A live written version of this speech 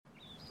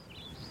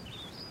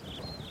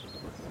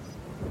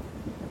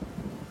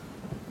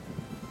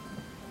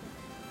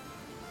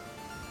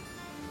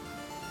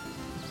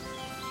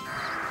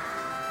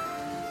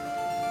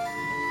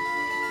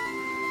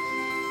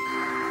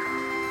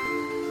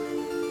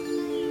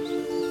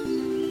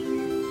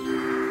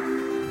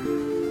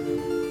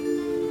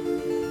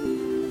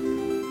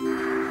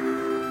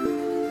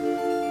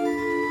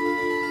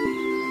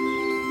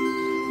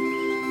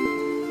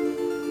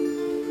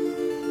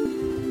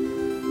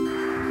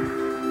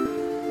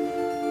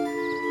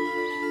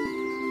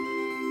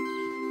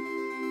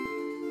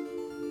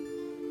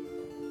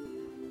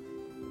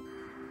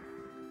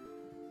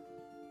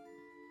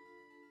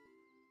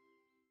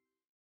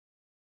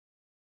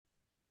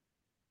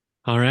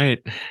All right,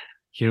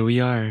 here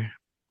we are.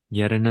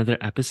 Yet another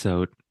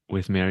episode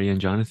with Mary and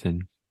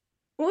Jonathan.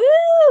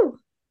 Woo!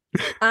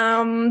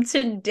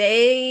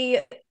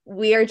 Today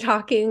we are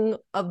talking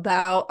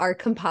about our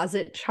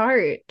composite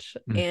chart,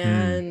 Hmm.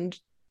 and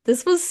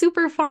this was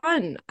super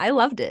fun. I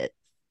loved it.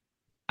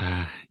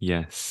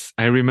 Yes.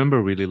 I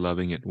remember really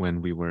loving it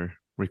when we were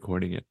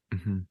recording it.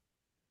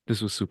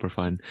 This was super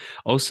fun.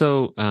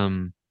 Also,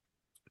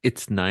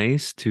 it's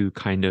nice to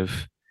kind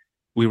of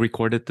we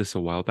recorded this a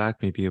while back,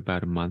 maybe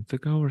about a month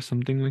ago or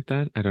something like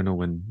that. I don't know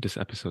when this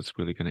episode's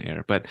really gonna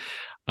air, but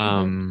hmm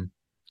um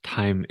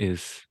time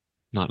is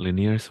not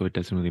linear, so it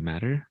doesn't really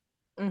matter.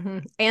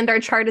 And our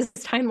chart is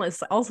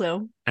timeless,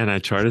 also. And our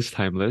chart is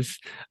timeless.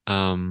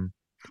 Um,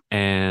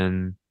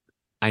 and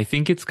I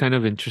think it's kind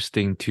of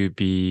interesting to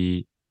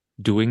be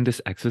doing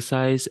this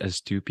exercise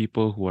as two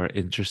people who are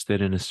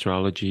interested in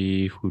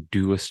astrology, who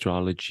do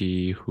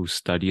astrology, who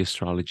study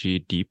astrology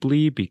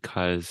deeply,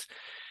 because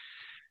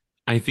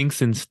I think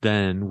since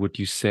then, would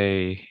you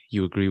say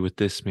you agree with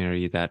this,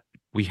 Mary, that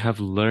we have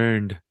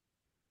learned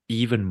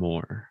even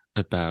more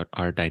about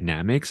our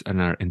dynamics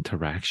and our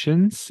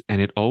interactions,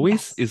 and it always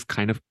Yes. is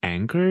kind of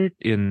anchored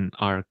in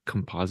our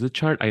composite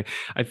chart.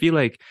 I feel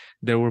like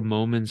there were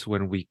moments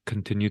when we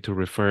continue to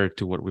refer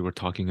to what we were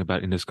talking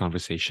about in this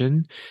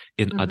conversation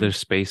in other hmm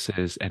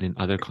spaces and in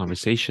other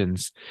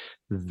conversations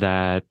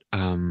that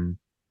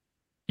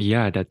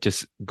yeah, that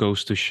just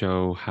goes to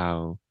show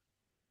how,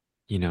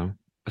 you know,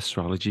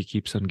 astrology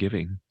keeps on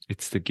giving.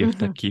 It's the gift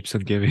hmm that keeps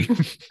on giving.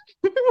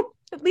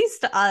 At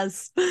least to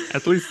us.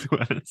 At least to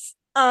us.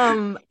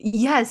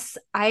 Yes,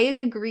 I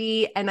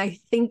agree, and I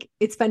think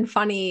it's been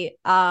funny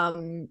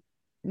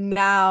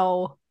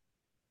now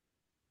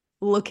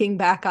looking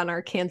back on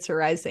our Cancer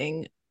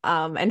rising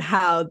and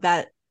how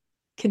that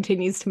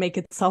continues to make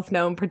itself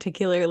known,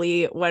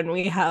 particularly when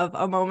we have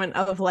a moment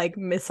of like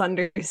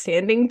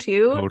misunderstanding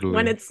too, when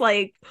Totally. it's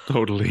like,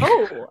 Totally.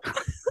 oh,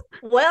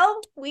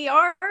 well, we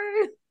are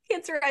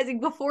Cancer rising.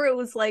 Before it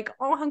was like,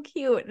 oh, how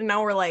cute. And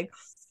now we're like,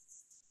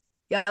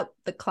 yep,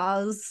 the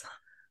claws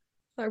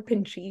are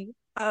pinchy.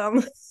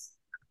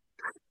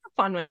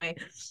 Fun way.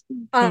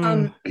 Uh,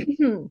 Um,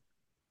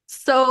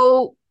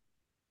 so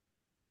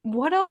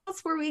what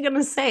else were we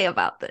gonna say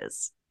about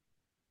this?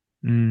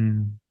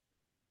 mm,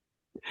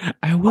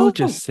 I will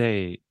just Oh,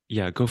 say,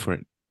 yeah, go for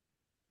it.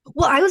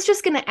 well, I was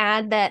just gonna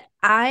add that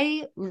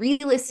I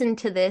re-listened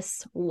to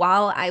this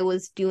while I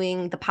was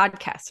doing the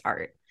podcast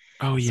art.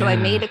 Oh So I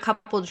made yeah. a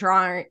couple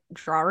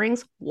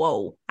drawings.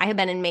 Whoa, I have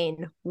been in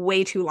Maine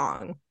way too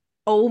long.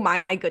 Oh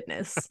my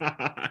goodness.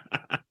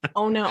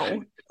 Oh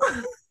no.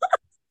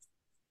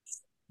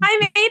 I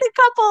made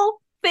a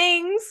couple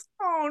things.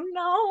 Oh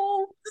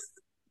no.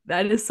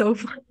 That is so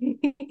funny.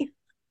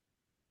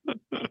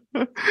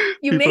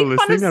 You People make fun of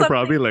listening are something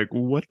probably like,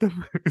 what the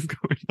fuck is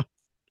going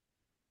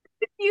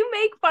you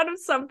make fun of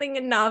something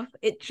enough,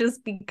 it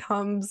just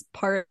becomes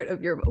part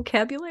of your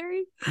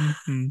vocabulary.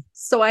 on?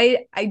 So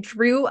I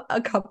drew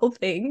a couple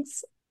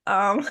things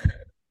um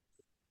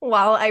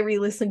while I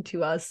re-listened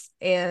to us,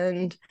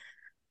 and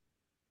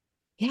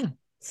yeah,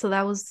 so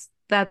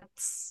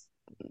that's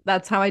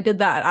how I did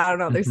that. I don't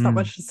know, there's not Hmm.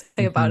 much to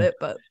say about Hmm. it,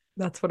 but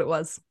that's what it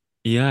was.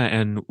 Yeah,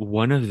 and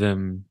one of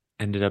them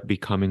ended up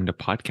becoming the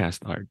podcast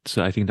art.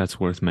 So I think that's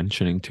worth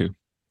mentioning too.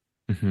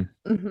 Hmm.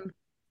 hmm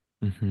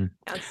Hmm.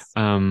 Yes.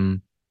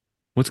 Um,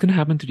 what's gonna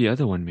happen to the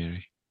other one,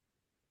 Mary?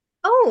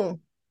 Oh,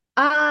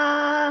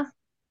 I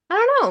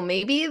don't know.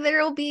 Maybe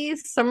there'll be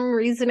some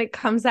reason it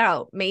comes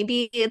out.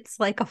 Maybe it's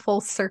like a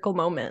full circle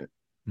moment.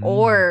 Mm.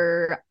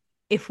 Or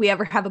if we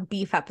ever have a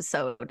beef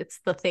episode, it's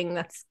the thing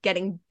that's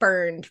getting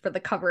burned for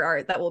the cover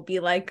art that will be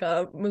like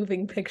a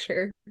moving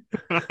picture,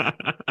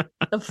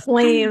 the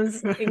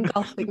flames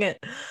engulfing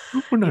it.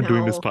 We're You not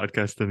doing this know,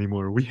 podcast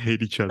anymore. We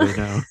hate each other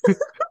now.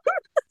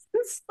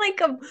 it's like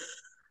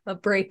a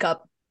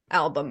breakup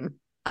album.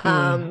 Uh,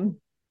 Um,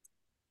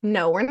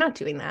 no, we're not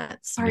doing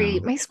that. Sorry,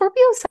 no. my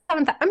Scorpio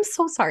seventh. I'm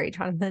so sorry,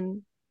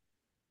 Jonathan.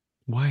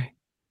 Why?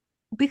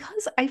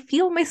 Because I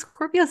feel my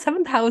Scorpio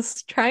seventh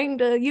house trying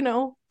to,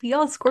 be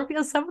all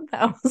Scorpio seventh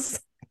house.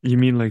 You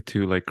mean like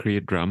to like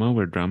create drama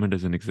where drama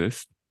doesn't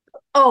exist?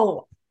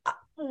 Oh,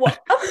 well,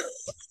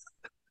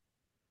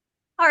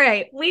 all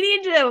right. We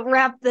need to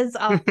wrap this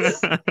up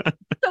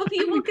so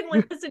people can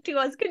listen to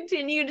us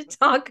continue to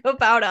talk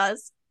about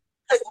us.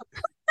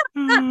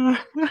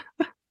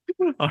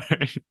 All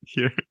right,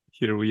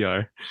 here we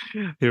are.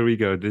 Here we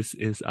go. This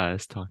is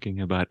us talking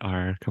about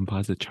our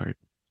composite chart,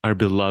 our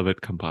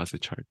beloved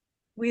composite chart.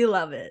 We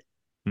love it.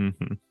 Hmm.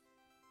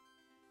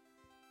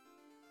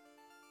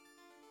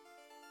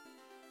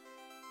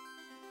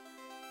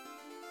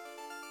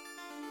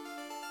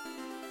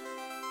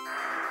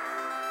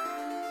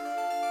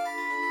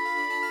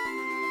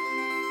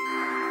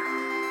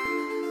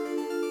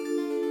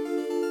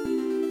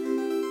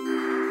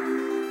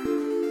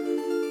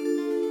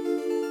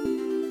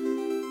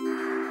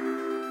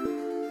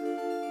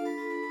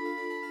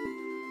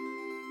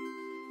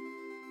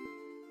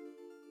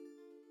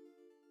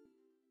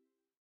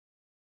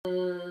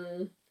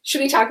 Should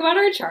we talk about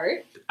our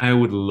chart? I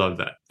would love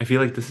that. I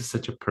feel like this is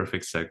such a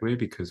perfect segue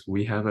because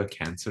we have a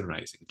Cancer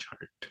rising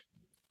chart.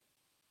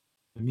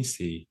 Let me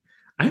see.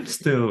 I'm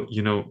still,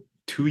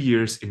 2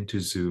 years into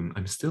Zoom.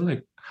 I'm still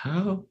like,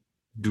 how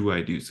do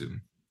I do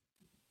Zoom?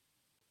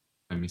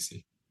 Let me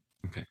see.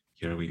 Okay,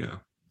 here we go.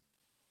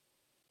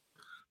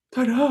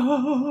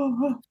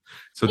 Ta-da!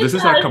 So this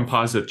is our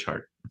composite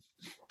chart.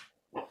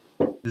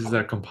 This is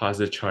our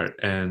composite chart.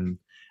 And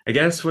I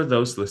guess for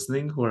those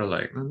listening who are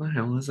like, what the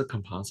hell is a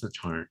composite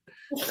chart?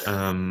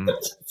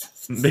 Nobody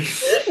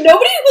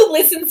who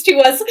listens to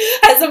us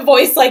has a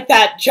voice like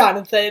that,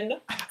 Jonathan.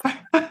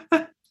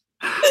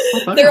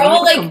 They're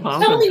all like,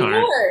 tell me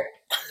more.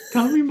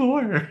 Tell me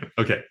more.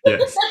 Okay,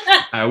 yes,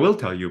 I will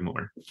tell you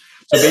more.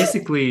 So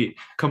basically,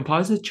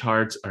 composite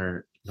charts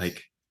are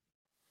like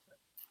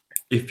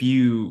if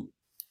you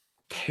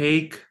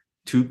take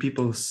two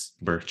people's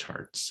birth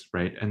charts,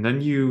 right? And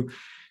then you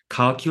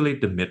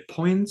calculate the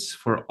midpoints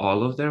for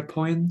all of their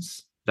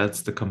points.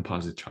 That's the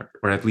composite chart,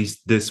 or at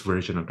least this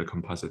version of the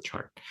composite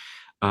chart.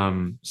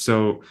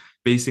 So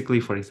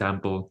basically, for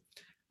example,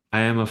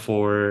 I am a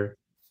four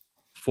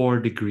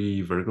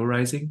degree Virgo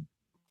rising.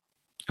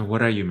 And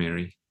what are you,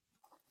 Mary?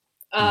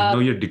 Do you know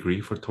your degree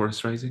for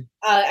Taurus rising?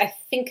 I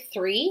think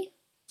 3.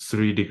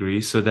 3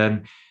 degrees. So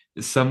then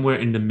somewhere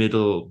in the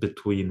middle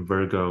between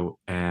Virgo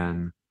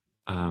and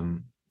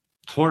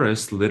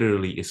Taurus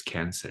literally is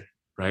Cancer,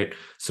 right?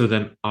 So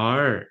then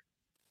our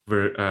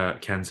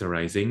Cancer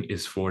rising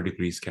is 4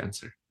 degrees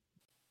Cancer.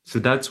 So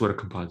that's what a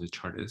composite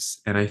chart is.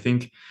 And I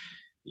think,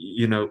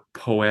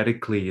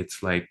 poetically,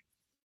 it's like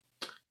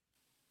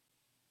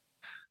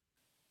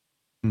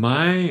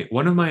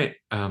one of my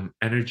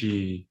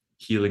energy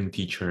healing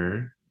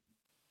teacher,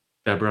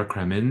 Deborah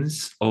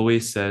Kremens,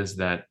 always says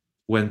that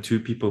when two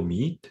people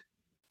meet,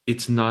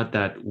 it's not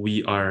that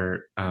we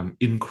are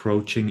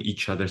encroaching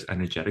each other's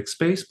energetic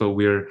space, but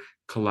we're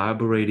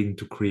collaborating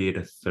to create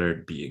a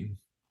third being,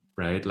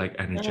 right? Like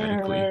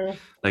energetically,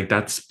 like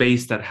that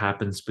space that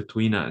happens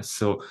between us.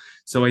 So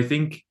I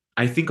think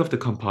of the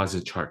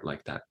composite chart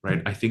like that,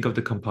 right? I think of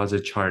the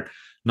composite chart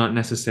not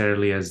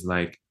necessarily as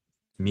like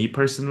me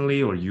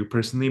personally or you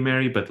personally,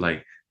 Mary, but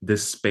like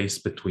this space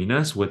between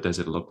us. What does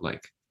it look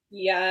like?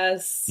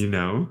 Yes. You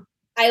know?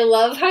 I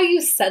love how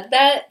you said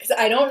that because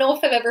I don't know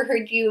if I've ever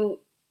heard you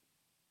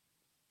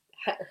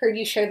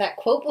share that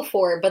quote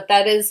before, but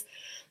that is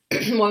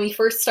when we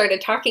first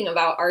started talking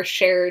about our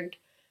shared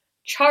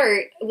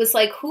chart. It was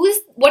like,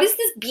 what is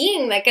this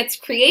being that gets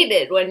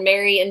created when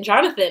Mary and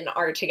Jonathan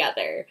are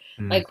together?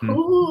 Like,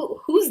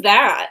 who's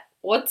that?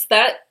 What's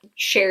that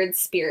shared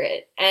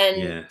spirit? And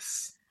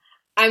yes,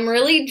 I'm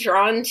really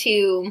drawn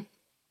to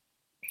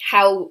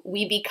how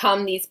we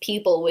become these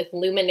people with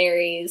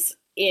luminaries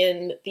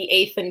in the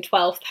 8th and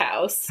 12th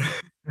house.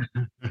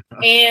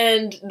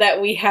 And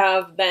that we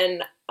have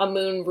then a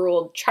moon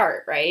ruled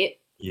chart, right?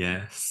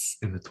 Yes,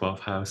 in the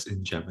 12th house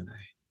in Gemini.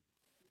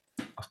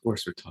 Of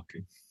course, we're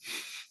talking.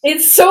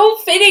 It's so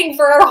fitting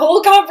for our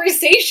whole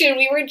conversation.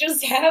 We were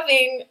just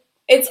having,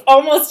 it's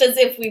almost as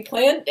if we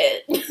planned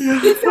it.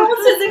 It's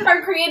almost as if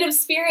our creative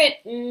spirit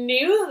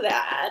knew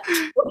that.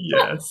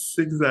 Yes,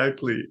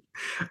 exactly.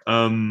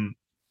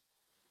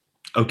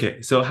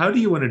 Okay, so how do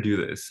you want to do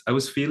this? I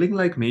was feeling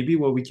like maybe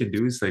what we can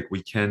do is like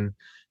we can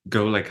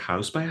go like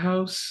house by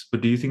house,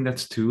 but do you think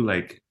that's too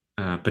like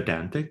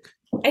pedantic?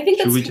 I think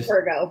that's too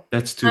Virgo.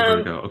 That's too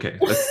Virgo. Okay,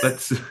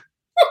 let's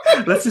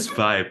let's just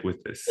vibe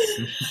with this.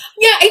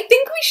 Yeah, I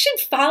think we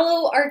should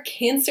follow our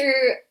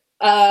Cancer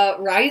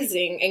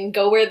rising and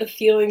go where the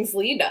feelings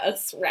lead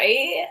us,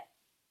 right?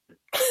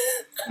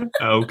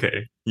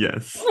 Okay,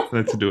 yes,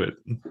 let's do it.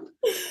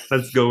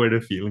 Let's go where the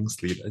feelings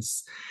lead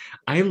us.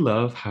 I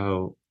love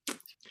how,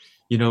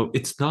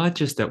 it's not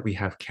just that we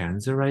have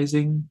Cancer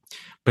rising,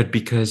 but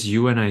because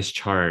you and I's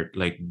chart,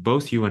 like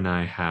both you and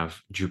I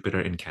have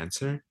Jupiter in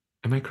Cancer.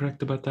 Am I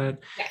correct about that?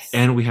 Yes.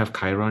 And we have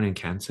Chiron in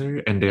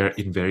Cancer, and they're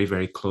in very,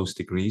 very close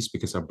degrees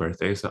because our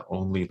birthdays are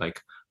only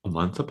like a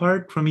month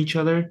apart from each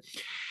other.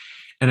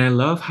 And I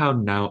love how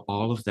now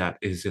all of that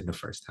is in the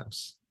first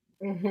house.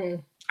 Mm-hmm.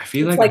 I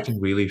feel like I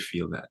can really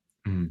feel that.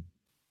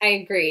 I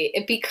agree.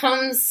 It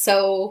becomes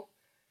so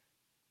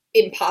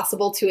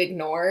impossible to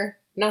ignore.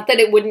 Not that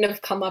it wouldn't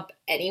have come up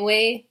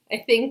anyway,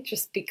 I think,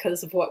 just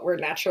because of what we're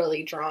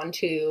naturally drawn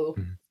to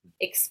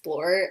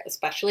explore,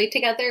 especially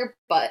together,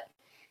 but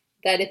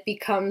that it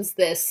becomes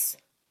this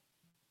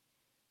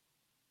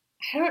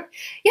when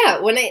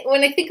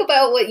I think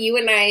about what you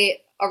and I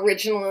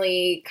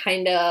originally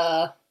kind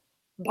of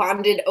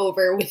bonded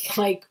over with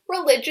like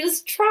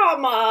religious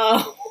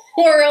trauma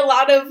or a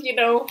lot of,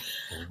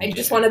 I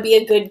just want to be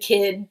a good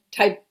kid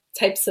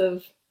types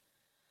of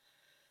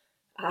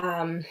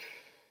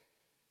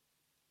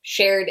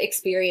shared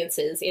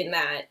experiences in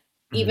that,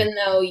 even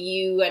though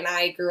you and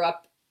I grew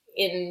up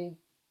in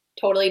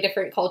totally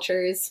different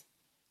cultures,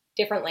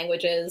 different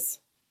languages,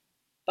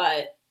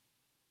 but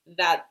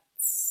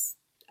that's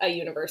a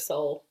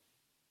universal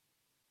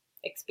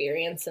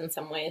experience in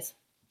some ways.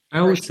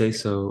 I would say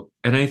so.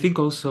 And I think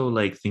also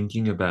like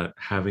thinking about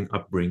having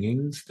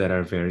upbringings that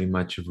are very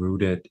much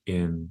rooted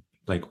in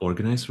like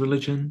organized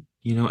religion,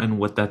 and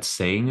what that's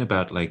saying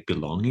about like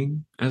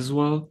belonging as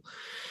well.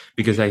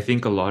 Because I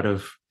think a lot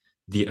of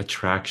the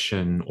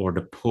attraction or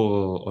the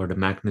pull or the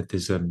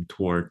magnetism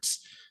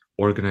towards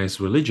organized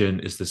religion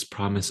is this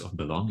promise of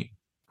belonging,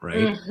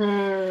 right?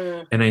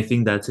 Hmm. And I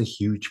think that's a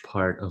huge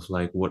part of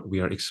like what we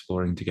are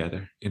exploring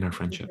together in our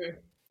friendship.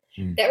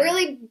 Hmm. Mm, That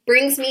really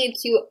brings me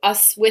to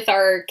us with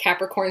our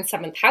Capricorn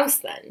seventh house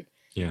then.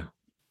 yeah.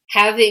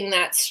 Having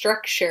that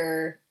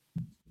structure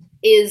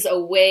is a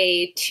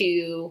way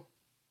to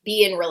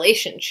be in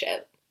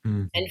relationship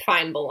Mhm. and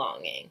find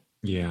belonging.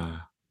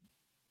 Yeah.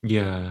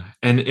 Yeah.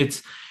 And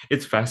it's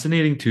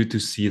fascinating too to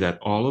see that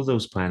all of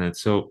those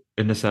planets. So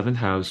in the seventh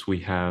house, we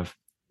have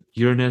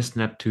Uranus,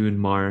 Neptune,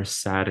 Mars,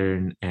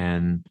 Saturn,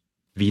 and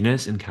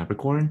Venus in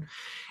Capricorn.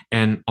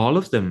 And all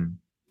of them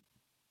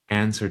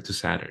answer to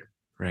Saturn,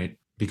 right?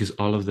 Because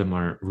all of them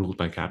are ruled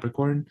by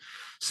Capricorn.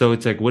 So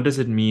it's like, what does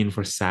it mean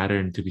for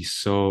Saturn to be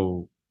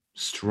so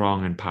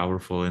strong and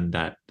powerful in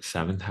that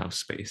seventh house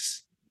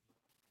space?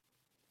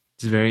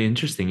 It's very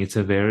interesting. It's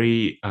a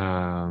very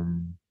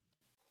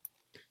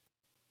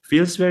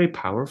feels very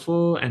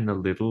powerful and a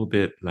little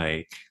bit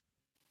like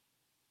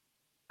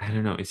I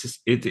don't know.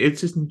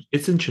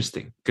 It's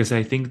interesting because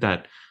I think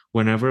that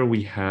whenever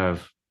we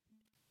have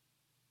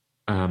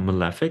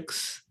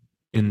malefics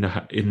in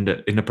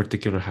a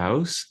particular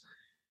house,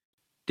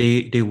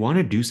 they want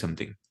to do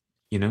something.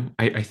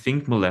 I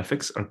think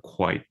malefics are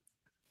quite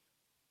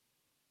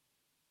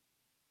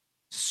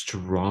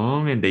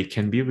strong and they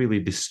can be really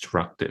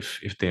destructive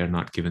if they are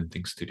not given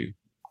things to do,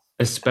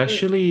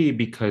 especially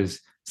because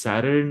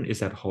Saturn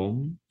is at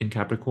home in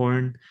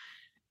Capricorn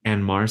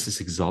and Mars is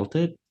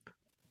exalted.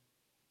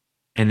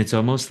 And it's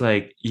almost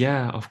like,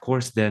 yeah, of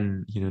course,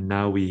 then,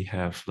 now we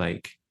have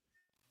like,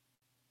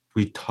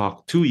 we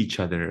talk to each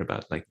other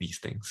about like these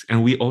things.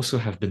 And we also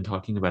have been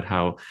talking about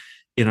how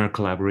in our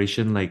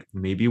collaboration, like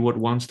maybe what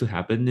wants to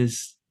happen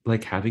is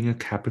like having a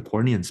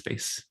Capricornian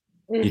space,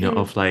 Hmm.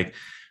 of like,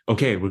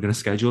 okay, we're gonna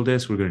schedule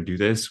this, we're gonna do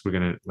this, we're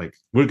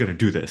gonna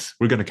do this,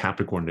 we're gonna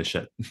Capricorn this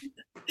shit.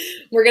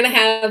 We're going to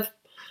have,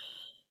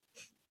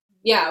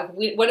 yeah,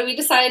 what did we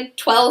decide?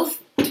 12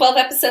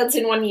 episodes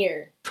in 1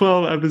 year.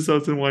 12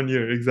 episodes in 1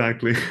 year,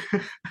 exactly.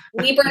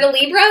 Libra to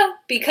Libra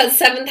because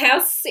seventh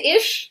house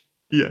ish.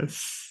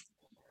 Yes.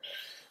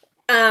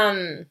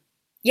 Um,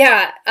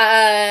 yeah,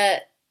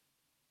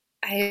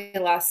 I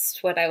lost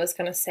what I was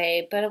going to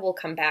say, but it will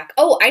come back.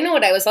 Oh, I know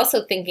what I was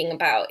also thinking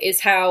about is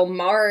how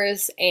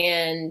Mars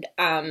and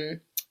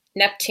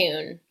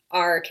Neptune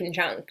are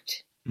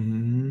conjunct,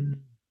 Mm-hmm.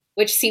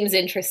 which seems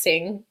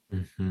interesting.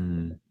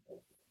 Mm-hmm.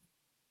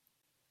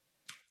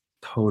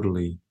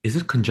 Totally. Is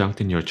it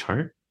conjunct in your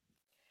chart?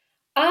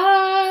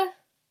 Uh,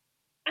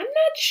 I'm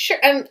not sure.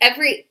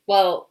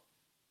 Well,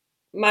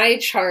 my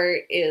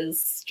chart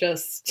is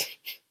just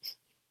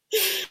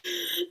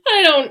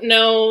I don't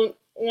know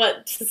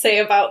what to say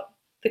about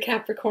the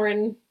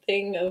Capricorn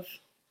thing of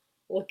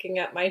looking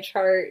at my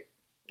chart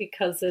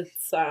because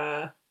it's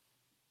I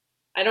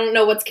don't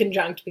know what's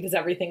conjunct because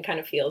everything kind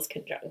of feels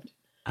conjunct.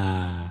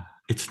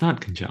 It's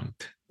not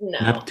conjunct. No.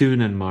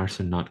 Neptune and Mars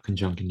are not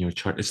conjunct in your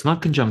chart. It's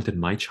not conjunct in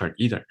my chart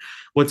either.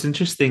 What's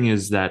interesting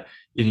is that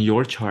in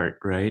your chart,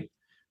 right,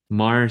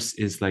 Mars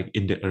is like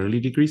in the early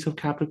degrees of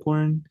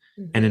Capricorn,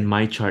 and Hmm. in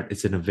my chart,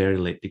 it's in a very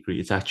late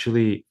degree. It's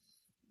actually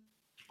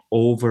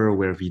over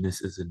where Venus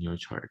is in your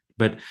chart.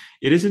 But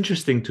it is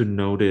interesting to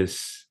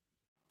notice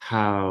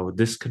how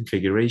this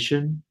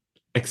configuration,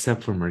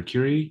 except for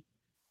Mercury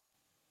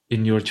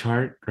in your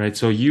chart, right?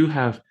 So you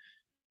have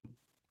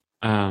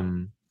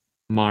um,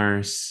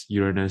 Mars,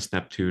 Uranus,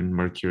 Neptune,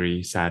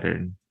 Mercury,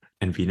 Saturn,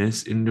 and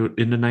Venus in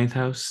the ninth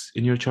house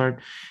in your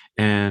chart,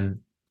 and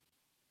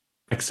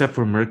except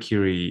for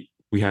Mercury,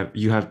 we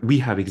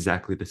have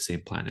exactly the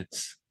same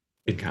planets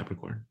in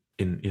Capricorn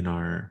in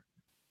our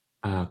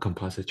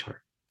composite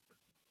chart,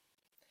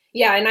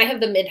 Yeah, and I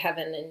have the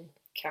midheaven in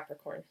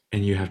Capricorn.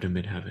 and you have the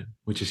midheaven,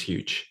 which is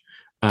huge.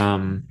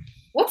 Um,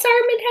 What's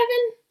our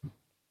midheaven?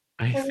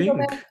 I Can we go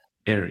think back?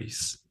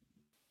 Aries.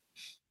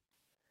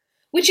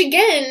 Which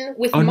again,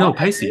 with Oh no, Mars.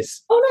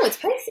 Pisces. Oh no, it's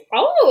Pisces.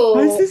 Oh,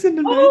 Pisces in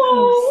the ninth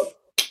oh,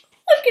 house.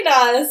 look at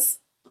us.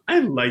 I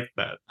like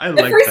that. I At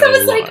like first that I a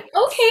was like, lot.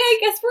 okay, I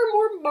guess we're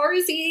more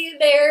Marsy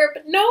there,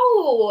 but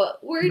no,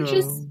 we're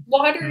just No.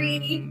 watery,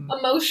 Mm.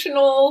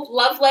 emotional,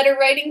 love letter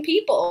writing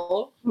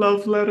people.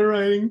 Love letter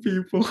writing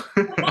people.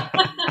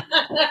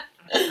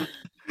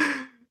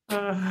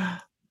 Uh,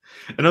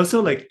 and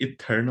also like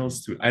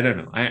Eternals too. I don't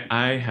know.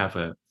 I have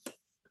a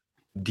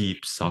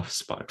deep soft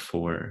spot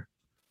for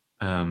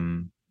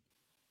um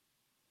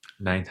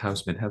ninth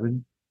house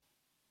midheaven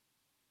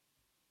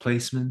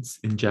placements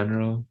in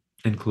general,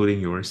 including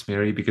yours,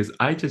 Mary, because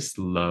I just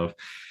love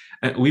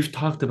and we've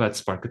talked about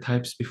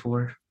sparketypes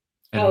before.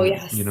 Oh And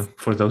yes.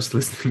 for those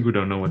listening who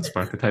don't know what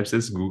sparketypes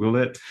is, Google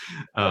it.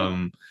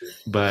 Um,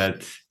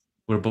 but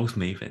we're both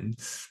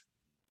mavens.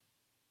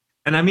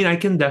 And I mean, I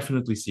can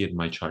definitely see it in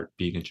my chart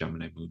being a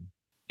Gemini moon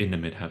in the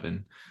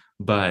midheaven.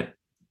 But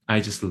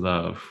I just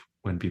love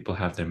when people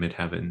have their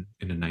midheaven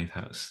in the ninth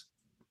house.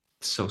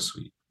 It's so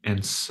sweet.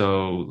 And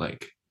so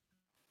like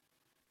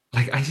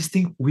I just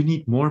think we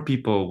need more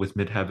people with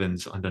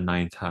midheavens on the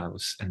ninth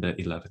house and the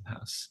 11th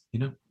house, you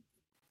know?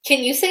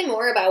 Can you say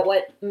more about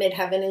what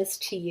midheaven is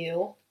to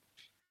you,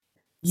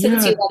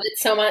 since you Yeah, love it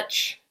so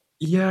much?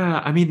 yeah.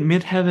 I mean,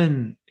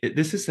 midheaven,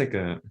 this is like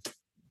I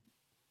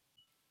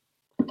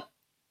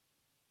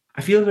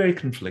feel very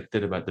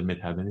conflicted about the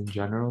midheaven in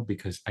general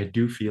because I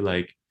do feel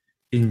like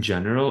in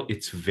general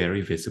it's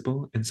very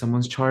visible in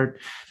someone's chart.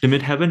 The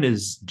midheaven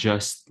is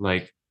just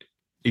like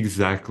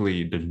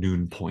exactly the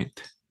noon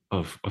point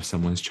of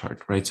someone's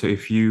chart, right? So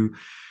if you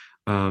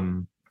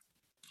um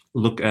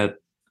look at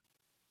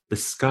the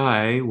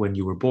sky when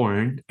you were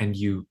born and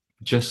you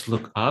just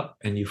look up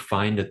and you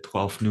find the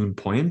 12 noon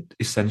point,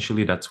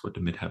 essentially that's what the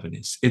midheaven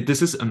is.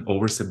 This is an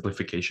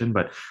oversimplification,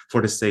 but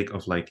for the sake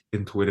of like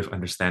intuitive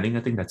understanding,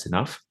 I think that's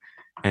enough.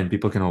 And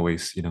people can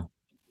always,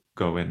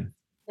 go and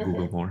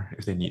Google Hmm. more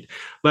if they need.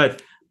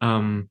 But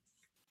um,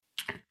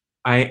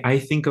 I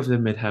think of the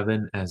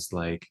midheaven as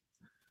like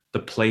the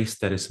place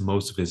that is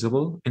most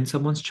visible in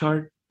someone's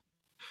chart,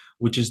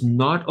 which is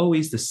not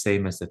always the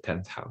same as the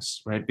 10th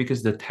house, right?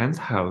 Because the 10th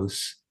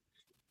house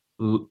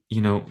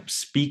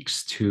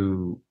speaks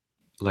to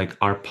like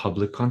our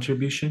public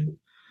contribution.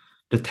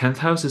 The 10th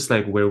house is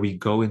like where we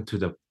go into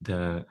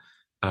the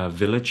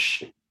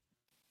village,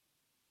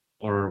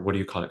 or what do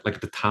you call it, like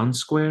the town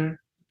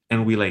square,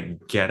 and we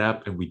like get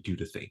up and we do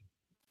the thing,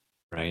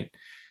 right?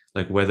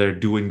 Like whether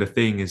doing the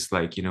thing is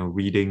like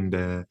reading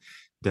the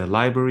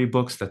library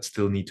books that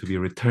still need to be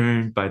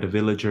returned by the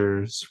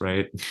villagers,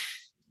 right?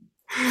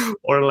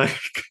 Or like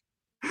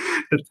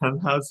the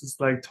 10th house is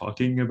like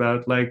talking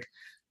about like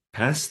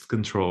pest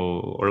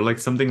control or like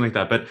something like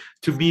that. But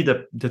to me,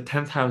 the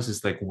 10th house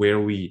is like where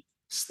we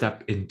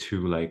step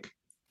into like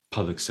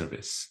public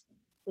service,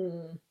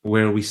 Mm,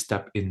 where we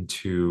step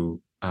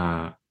into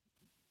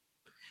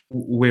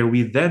where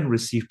we then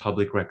receive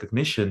public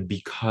recognition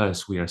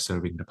because we are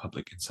serving the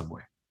public in some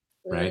way,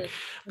 right? mm,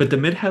 But the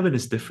mhm, midheaven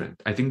is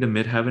different. I think the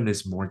midheaven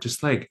is more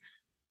just like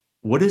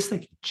what is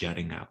like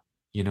jetting out,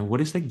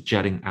 what is like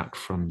jetting out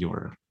from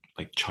your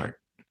like chart.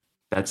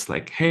 That's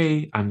like,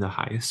 hey, I'm the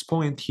highest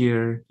point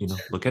here,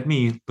 look at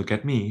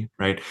me,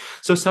 right?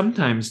 So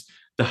sometimes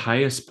the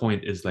highest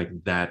point is like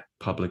that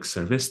public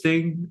service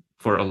thing.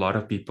 For a lot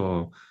of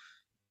people,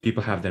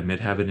 people have their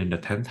midheaven in the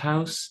 10th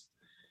house.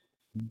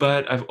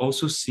 But I've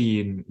also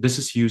seen, this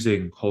is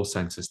using whole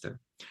sign system,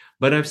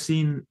 but I've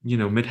seen,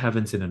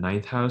 midheavens in the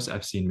ninth house.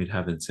 I've seen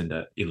midheavens in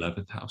the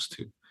 11th house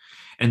too.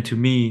 And to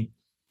me,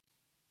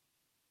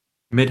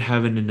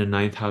 midheaven in the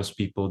ninth house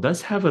people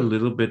does have a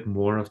little bit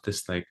more of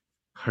this like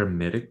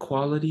hermetic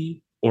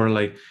quality, or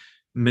like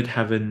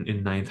midheaven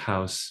in ninth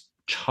house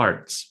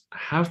charts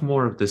have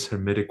more of this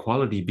hermetic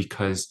quality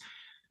because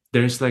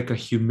there's like a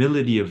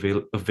humility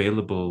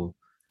available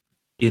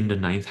in the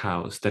ninth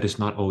house that is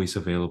not always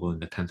available in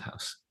the 10th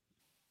house.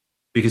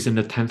 Because in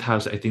the 10th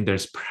house, I think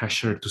there's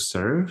pressure to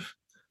serve.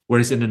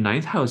 Whereas in the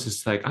ninth house,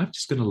 it's like, I'm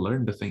just going to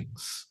learn the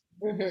things.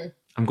 mhm,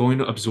 I'm going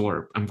to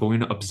absorb. I'm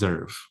going to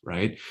observe,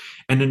 right?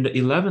 And in the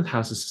 11th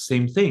house, it's the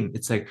same thing.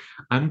 It's like,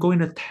 I'm going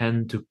to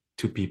tend to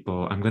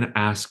people. I'm going to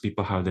ask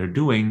people how they're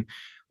doing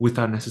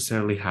without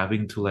necessarily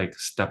having to like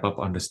step up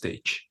on the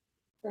stage.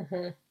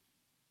 mhm.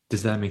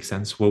 Does that make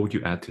sense? What would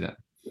you add to that?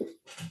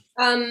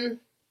 Um,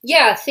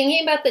 yeah,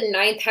 thinking about the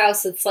ninth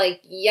house, it's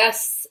like,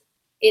 yes,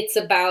 it's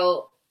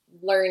about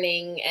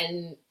learning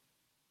and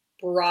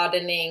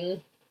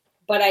broadening,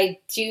 but I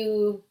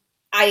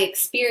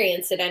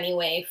experience it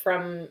anyway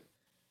from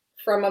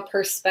a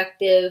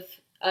perspective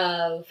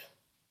of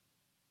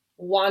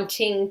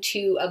wanting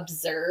to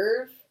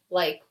observe,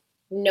 like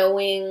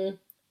knowing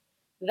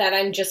that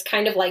I'm just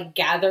kind of like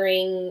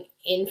gathering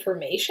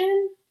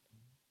information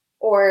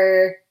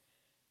or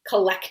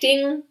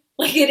collecting.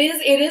 Like it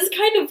is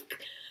kind of,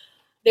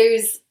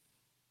 there's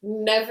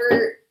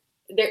never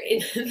there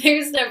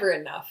there's never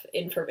enough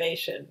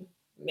information,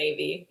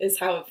 maybe is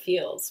how it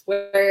feels.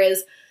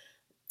 Whereas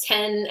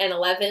 10 and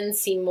 11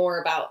 seem more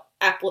about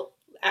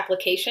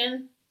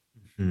application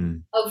Hmm.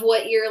 of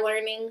what you're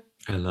learning.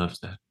 I love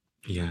that.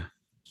 Yeah.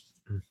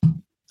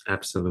 Mm.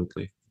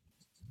 Absolutely.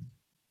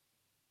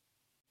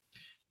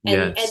 and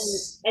and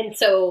Yes. and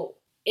so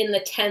in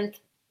the 10th,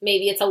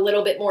 maybe it's a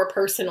little bit more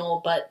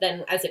personal, but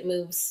then as it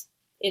moves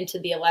into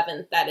the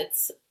 11th, that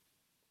it's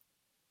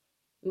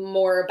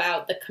more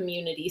about the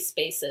community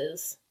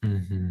spaces Hmm.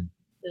 Hmm.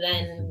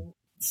 than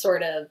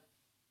sort of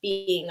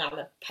being on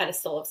a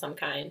pedestal of some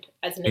kind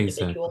as an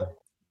Exactly. individual.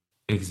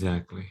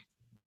 Exactly.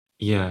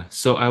 Yeah.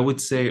 So I would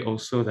say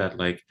also that,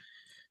 like,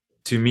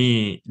 to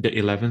me, the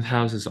 11th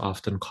house is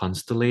often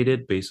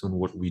constellated based on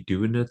what we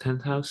do in the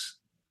 10th house,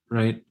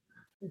 right?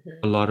 Mm-hmm.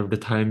 A lot of the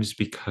times,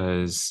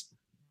 because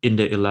in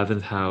the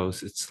 11th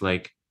house, it's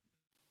like,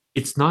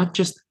 it's not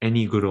just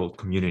any good old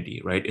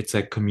community, right? It's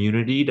a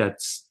community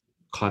that's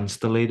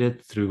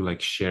constellated through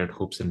like shared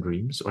hopes and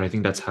dreams, or I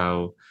think that's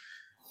how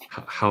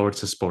Howard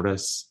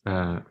Sasportas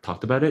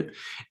talked about it.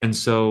 And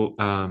so,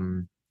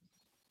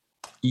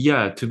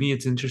 yeah, to me,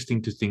 it's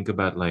interesting to think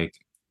about like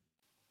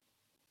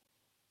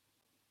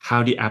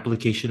how the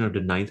application of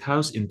the ninth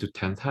house into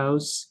 10th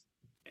house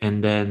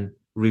and then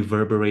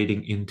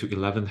reverberating into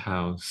 11th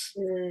house,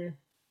 Mm,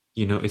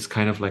 it's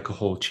kind of like a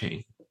whole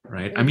chain,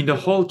 right? I mean, the mhm,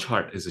 whole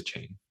chart is a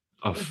chain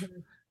of,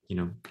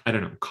 mhm. I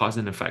don't know, cause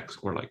and effects,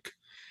 or like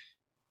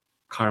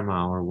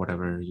karma, or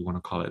whatever you want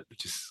to call it,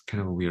 which is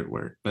kind of a weird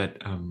word.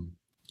 But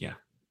yeah.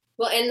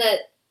 Well, and that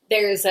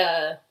there's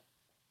I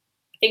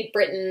think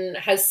Britain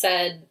has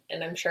said,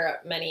 and I'm sure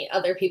many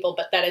other people,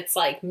 but that it's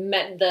like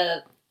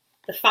the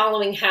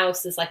following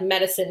house is like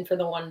medicine for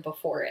the one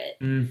before it,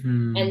 and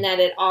Hmm. that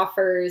it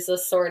offers a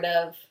sort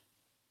of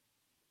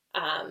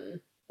um,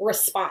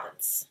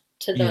 response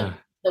to Yeah.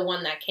 the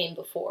one that came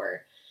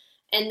before.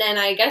 And then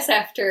I guess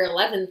after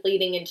 11th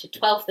leading into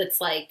 12th,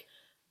 it's like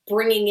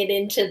bringing it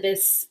into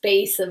this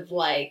space of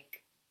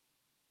like,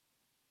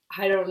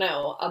 I don't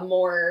know, a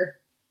more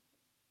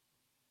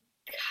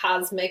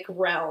cosmic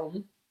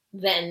realm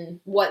than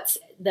what's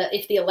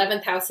if the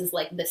 11th house is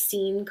like the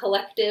seen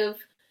collective,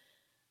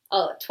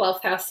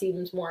 12th house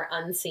seems more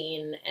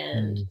unseen,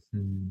 and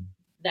Hmm.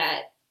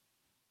 that,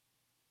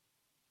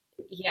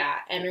 yeah,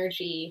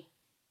 energy,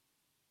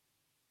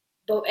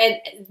 but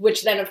and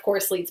which then of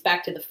course leads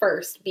back to the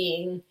first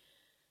being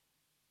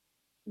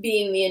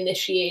the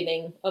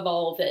initiating of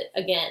all of it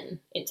again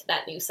into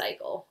that new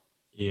cycle.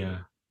 Yeah,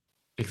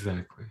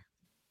 exactly.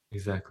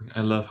 Exactly.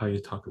 I love how you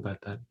talk about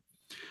that.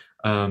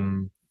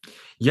 Um,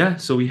 yeah,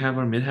 so we have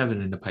our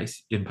midheaven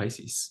in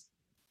Pisces,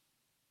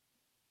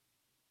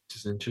 which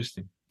is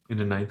interesting, in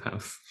the ninth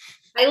house.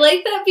 I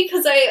like that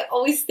because I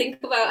always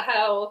think about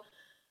how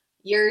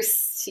you're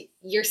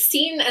you're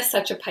seen as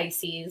such a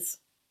Pisces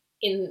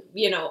in,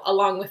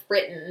 along with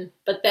Britain,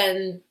 but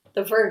then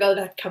the Virgo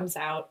that comes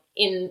out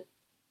in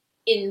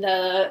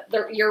the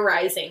your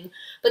rising,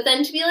 but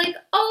then to be like,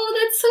 oh,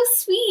 that's so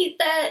sweet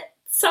that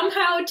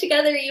somehow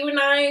together you and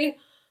I,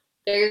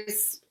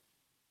 there's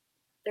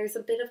there's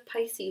a bit of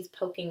Pisces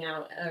poking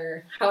out,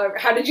 or however,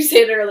 how did you say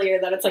it earlier,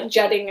 that it's like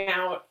jutting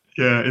out.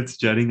 Yeah, it's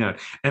jutting out.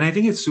 And I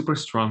think it's super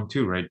strong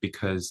too, right?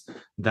 Because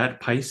that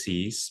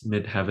Pisces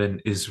midheaven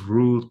is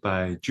ruled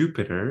by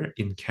Jupiter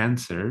in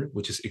Cancer,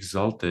 which is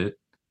exalted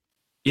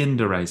in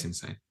the rising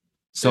sign.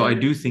 So I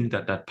do Mm-hmm. think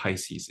that that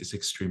Pisces is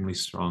extremely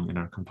strong in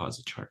our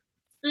composite chart.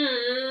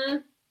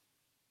 Mm,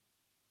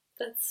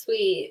 that's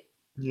sweet.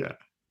 Yeah,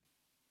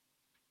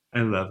 I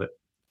love it.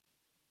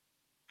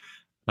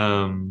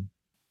 Um,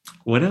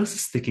 what else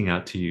is sticking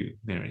out to you,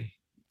 Mary?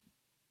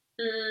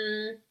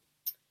 Mm,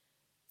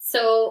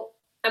 so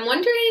I'm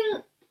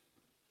wondering,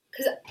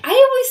 because I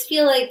always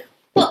feel like,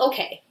 well,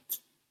 okay,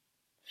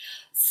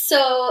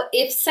 so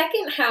if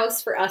second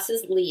house for us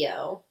is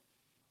Leo,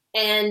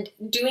 and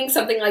doing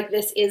something like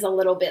this is a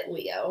little bit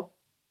Leo,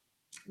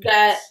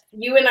 that Yes.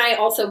 you and I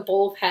also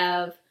both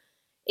have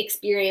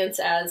experience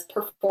as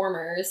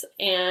performers,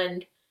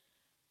 and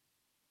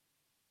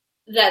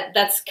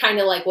that's kind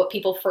of like what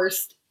people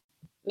first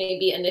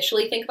maybe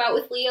initially think about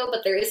with Leo,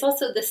 but there is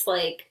also this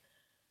like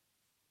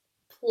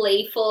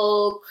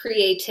playful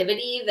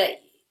creativity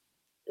that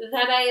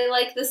I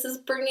like this is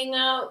bringing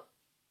out,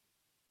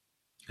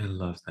 I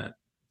love that.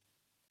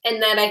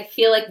 and that I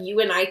feel like you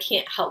and I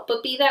can't help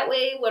but be that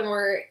way when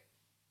we're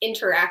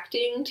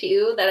interacting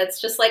too, that it's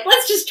just like,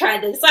 let's just try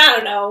this, I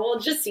don't know, we'll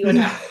just see what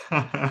happens.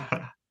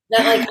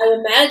 That, like, I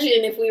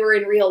imagine if we were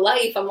in real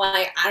life, I'm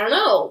like, I don't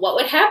know what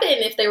would happen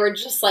if there were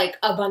just like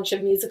a bunch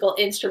of musical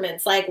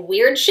instruments, like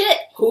weird shit,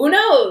 who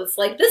knows,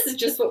 like this is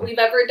just what we've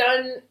ever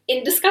done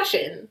in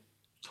discussion.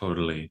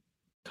 Totally.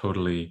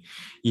 Totally.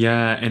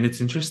 Yeah, and it's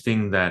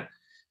interesting that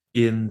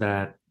in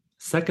that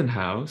second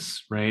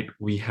house, right,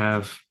 we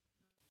have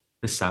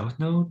the South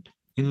Node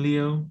in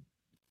Leo,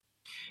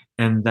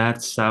 and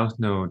that South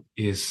Node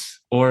is,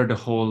 or the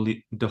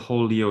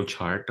whole Leo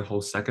chart, the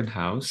whole second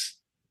house,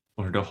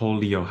 or the whole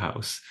Leo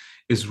house,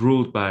 is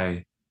ruled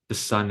by the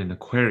Sun in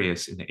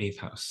Aquarius in the eighth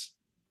house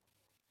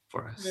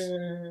for us,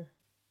 Mm,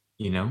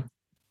 you know,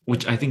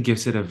 which I mhm, think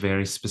gives it a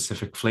very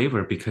specific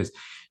flavor because,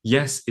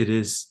 yes, it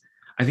is.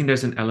 I think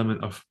there's an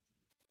element of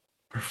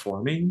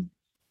performing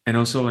and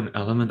also an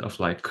element of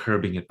like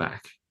curbing it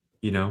back,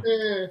 you know,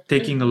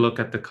 taking a mhm, look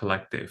at the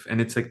collective.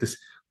 And it's like this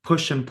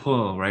push and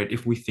pull, right?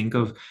 If we think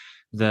of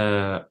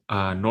the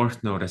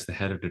North Node as the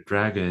head of the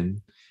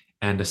dragon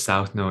and the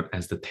South Node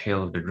as the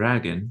tail of the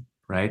dragon,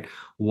 right?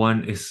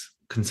 One is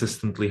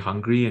consistently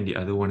hungry and the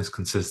other one is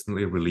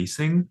consistently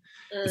releasing.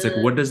 It's like,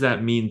 what mm, does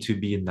that mean to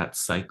be in that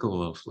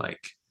cycle of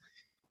like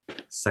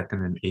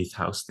second and eighth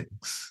house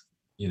things,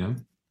 you know?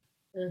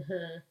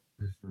 mhm,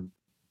 Mhm.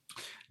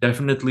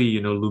 Definitely,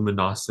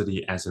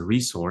 luminosity as a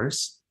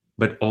resource,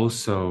 but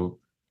also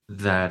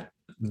that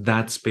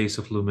that space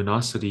of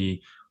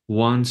luminosity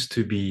wants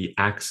to be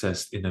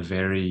accessed in a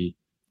very,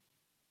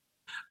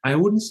 I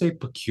wouldn't say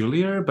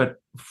peculiar, but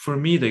for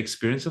me, the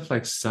experience of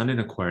like sun in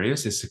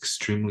Aquarius is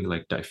extremely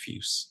like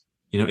diffuse.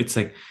 It's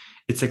like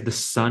the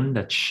sun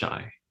that's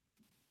shy,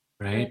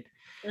 mm, right?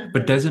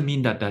 But mhm. doesn't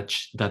mean that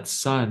that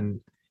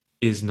sun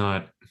is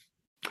not.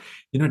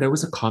 There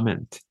was a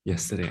comment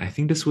yesterday. I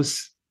think this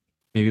was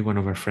maybe one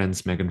of our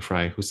friends, Megan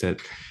Fry, who said,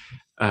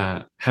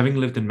 having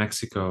lived in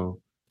Mexico,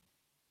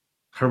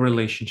 her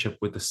relationship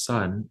with the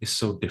sun is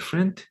so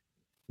different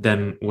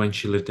than when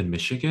she lived in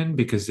Michigan,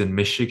 because in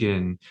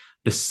Michigan,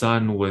 the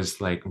sun was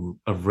like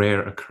a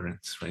rare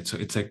occurrence, right? So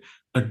it's like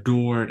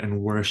adored and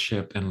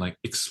worshipped and like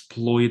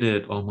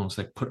exploited, almost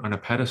like put on a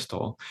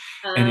pedestal.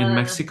 And in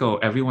Mexico,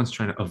 everyone's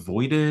trying to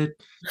avoid it,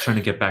 trying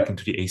to get back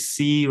into the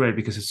AC, right?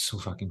 Because it's so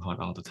fucking hot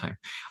all the time.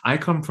 I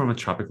come from a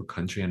tropical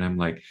country and I'm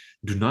like,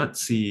 do not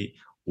see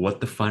what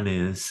the fun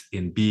is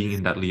in being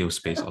in that Leo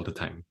space all the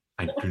time.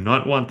 I do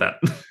not want that.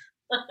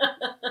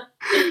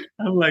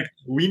 I'm like,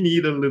 we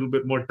need a little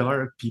bit more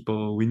dark,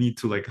 people. We need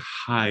to like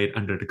hide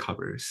under the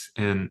covers.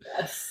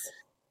 Yes.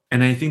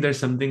 And I think there's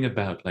something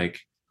about like,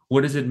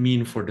 what does it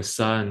mean for the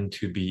sun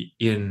to be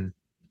in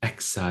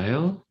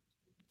exile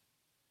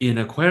in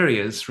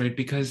Aquarius, right?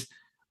 Because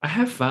I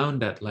have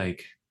found that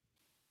like,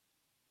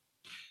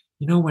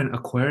 when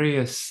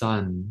Aquarius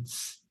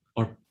suns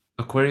or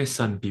Aquarius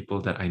sun people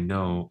that I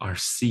know are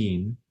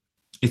seen,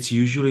 it's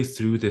usually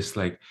through this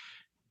like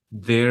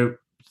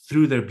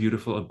through their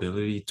beautiful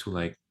ability to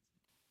like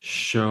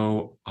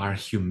show our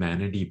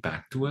humanity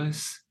back to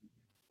us.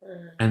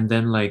 And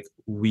then like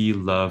we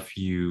love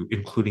you,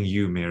 including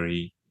you,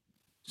 Mary,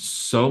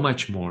 so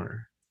much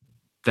more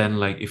than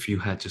like if you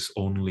had just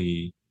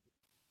only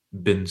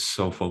been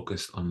so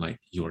focused on like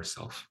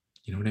yourself.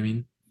 You know what I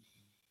mean?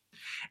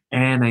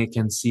 And I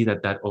can see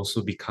that that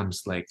also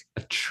becomes like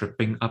a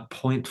tripping up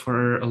point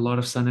for a lot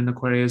of Sun in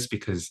Aquarius,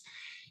 because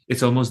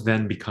it's almost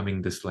then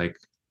becoming this like,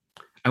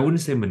 I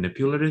wouldn't say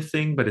manipulative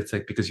thing, but it's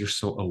like because you're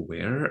so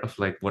aware of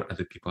like what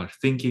other people are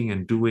thinking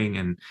and doing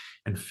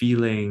and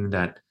feeling,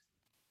 that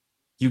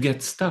you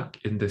get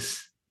stuck in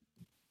this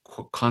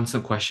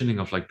constant questioning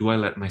of like, do I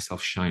let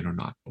myself shine or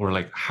not? Or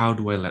like, how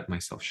do I let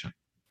myself shine?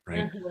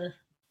 Right?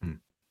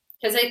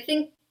 Because I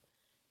think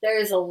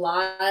there's a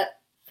lot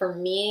for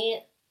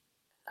me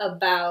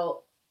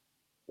about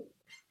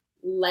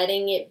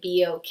letting it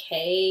be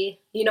okay.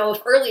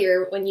 If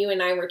earlier when you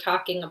and I were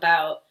talking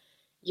about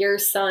your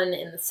sun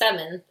in the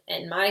 7th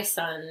and my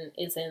sun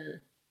is in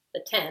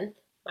the 10th,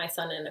 my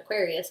sun in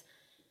Aquarius,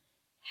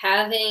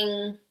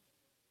 having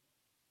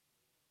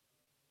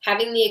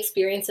the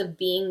experience of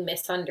being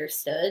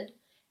misunderstood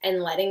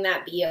and letting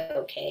that be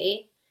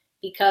okay,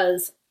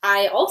 because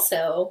I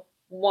also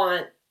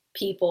want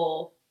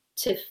people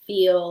to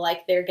feel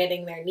like they're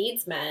getting their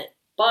needs met,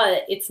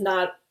 but it's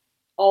not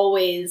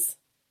always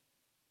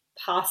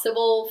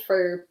possible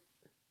for,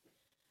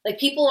 like,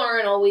 people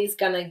aren't always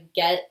gonna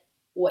get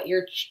what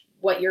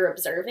you're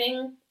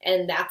observing,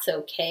 and that's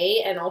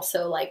okay. And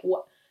also, like,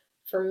 what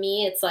for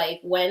me, it's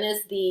like, when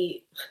is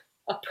the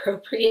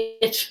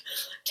appropriate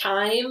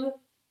time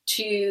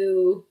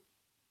to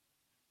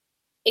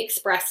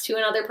express to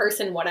another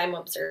person what I'm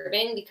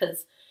observing,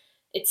 because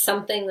it's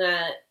something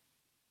that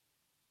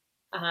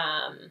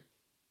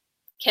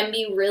can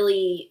be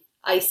really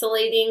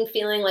isolating,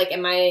 feeling like,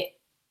 am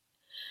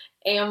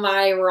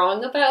I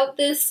wrong about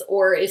this,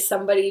 or is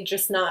somebody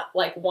just not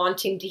like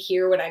wanting to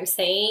hear what I'm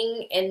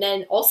saying? And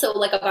then also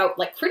like about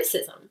like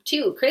criticism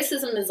too.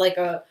 Criticism is like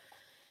a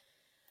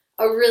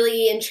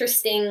really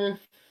interesting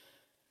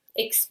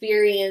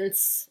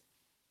experience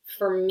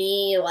for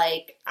me.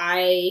 Like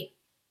I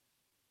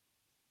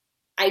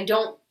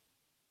don't,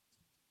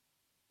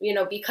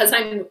 because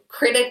I'm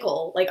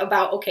critical, like,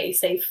 about, okay,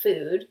 say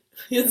food.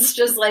 It's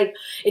just like,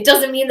 it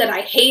doesn't mean that I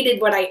hated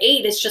what I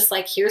ate. It's just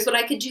like, here's what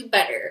I could do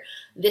better.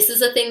 This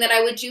is a thing that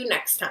I would do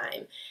next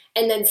time.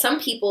 And then some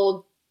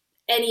people,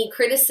 any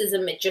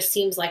criticism, it just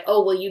seems like,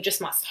 oh, well, you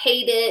just must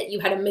hate it. You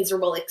had a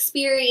miserable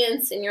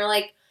experience. And you're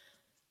like,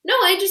 no,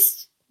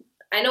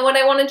 I know what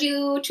I want to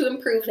do to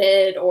improve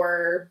it.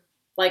 Or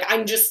like,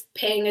 I'm just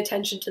paying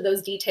attention to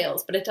those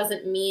details, but it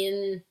doesn't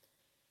mean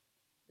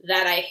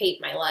that I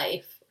hate my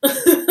life. Or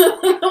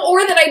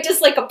that I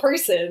dislike a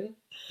person.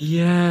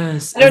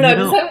 Yes. I don't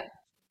know.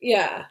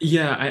 Yeah.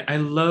 Yeah, I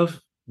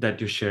love that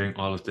you're sharing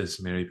all of this,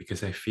 Mary,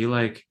 because I feel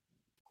like,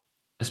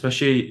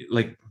 especially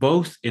like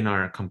both in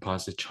our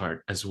composite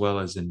chart as well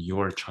as in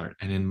your chart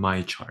and in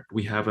my chart,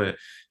 we have a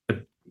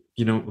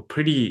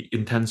pretty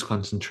intense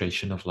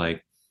concentration of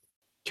like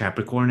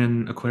Capricorn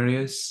and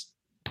Aquarius,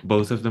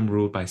 both of them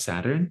ruled by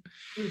Saturn.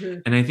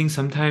 And I think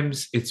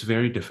sometimes it's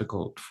very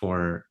difficult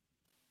for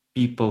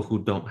people who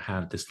don't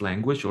have this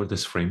language or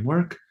this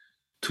framework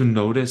to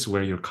notice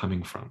where you're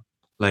coming from.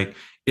 Like,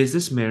 is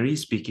this Mary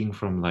speaking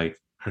from like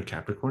her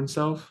Capricorn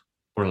self,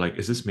 or like,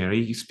 is this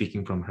Mary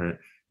speaking from her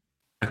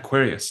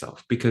Aquarius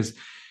self? Because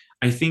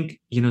I think,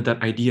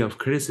 that idea of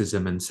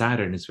criticism and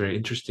Saturn is very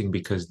interesting,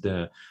 because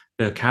the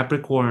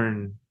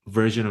Capricorn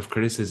version of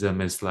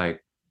criticism is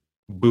like,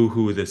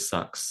 boo-hoo, this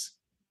sucks.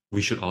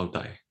 We should all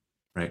die,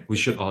 right? We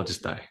should all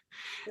just die.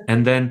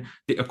 And then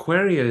the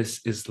Aquarius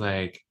is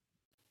like,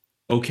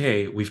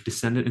 okay, we've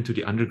descended into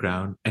the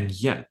underground, and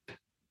yet,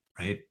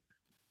 right,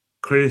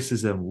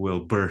 criticism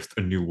will birth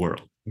a new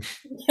world.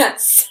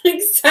 Yes,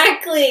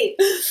 exactly.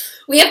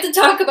 We have to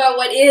talk about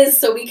what is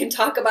so we can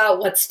talk about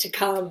what's to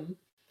come.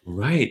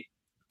 Right.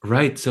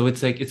 So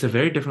it's like, it's a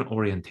very different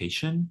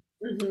orientation.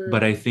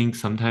 But I think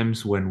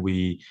sometimes when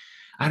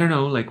I don't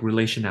know, like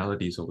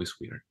relationality is always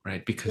weird,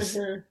 right? Because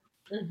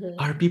Mm-hmm. Mm-hmm.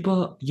 are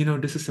people,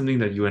 this is something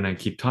that you and I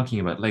keep talking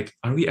about. Like,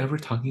 are we ever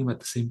talking about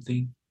the same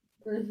thing?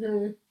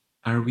 Mm-hmm.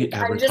 Are we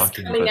ever I'm just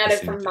talking coming about the at it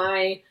same from thing?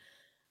 my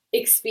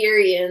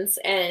experience,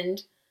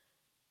 and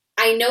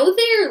I know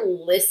they're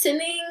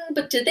listening,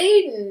 but do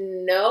they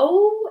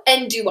know?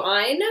 And do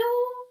I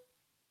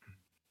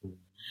know?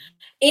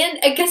 And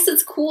I guess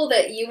it's cool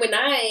that you and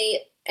I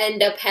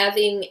end up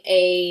having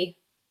a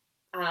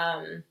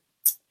um,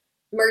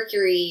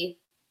 Mercury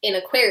in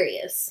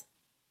Aquarius,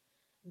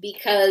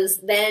 because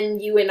then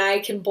you and I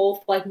can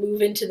both like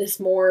move into this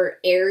more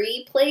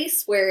airy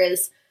place,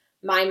 whereas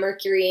my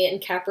Mercury in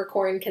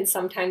Capricorn can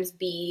sometimes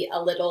be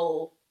a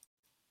little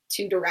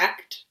too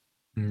direct.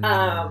 Mm,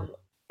 Um,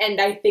 and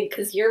I think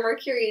because your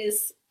Mercury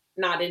is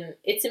not in,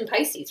 it's in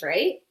Pisces,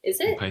 right? Is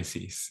in it?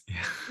 Pisces.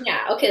 Yeah.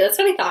 Yeah, okay, that's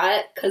what I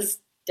thought, because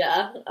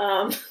duh.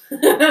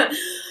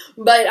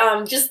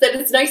 But just that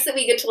it's nice that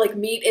we get to like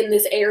meet in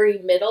this airy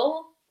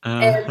middle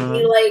and be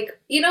Uh-huh. like,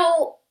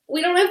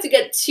 we don't have to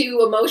get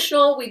too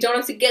emotional, we don't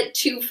have to get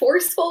too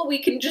forceful,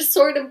 we can just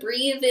sort of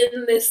breathe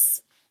in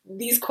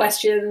these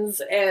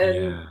questions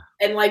Yeah,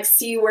 and like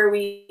see where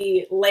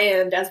we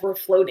land as we're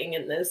floating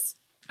in this.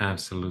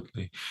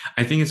 absolutely.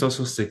 I think it's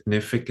also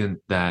significant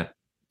that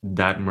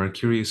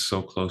Mercury is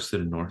so close to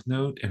the North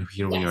Node, and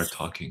here we are Yes.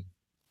 talking,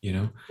 you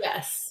know?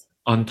 Yes.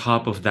 On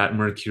top of that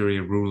Mercury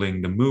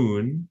ruling the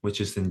moon, which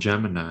is in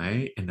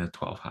Gemini in the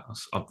 12th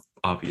house,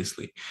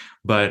 obviously.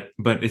 But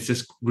it's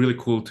just really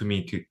cool to me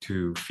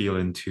to feel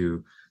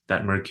into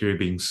that Mercury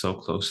being so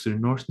close to the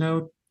North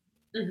Node,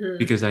 Mm-hmm.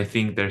 because I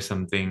think there's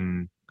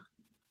something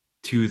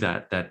to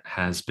that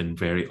has been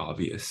very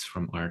obvious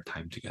from our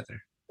time together.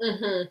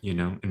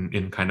 Mm-hmm.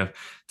 In kind of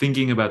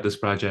thinking about this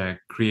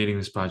project, creating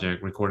this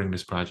project, recording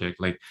this project,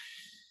 like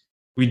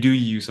we do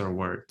use our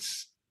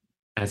words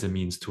as a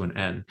means to an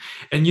end.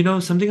 And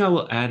something I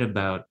will add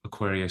about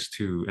Aquarius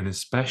too, and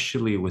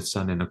especially with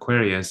Sun in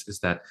Aquarius, is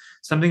that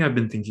something I've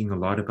been thinking a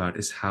lot about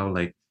is how,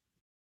 like,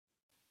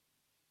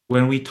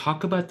 when we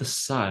talk about the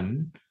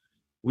sun,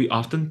 we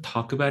often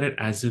talk about it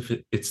as if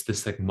it's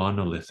this like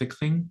monolithic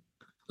thing,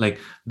 like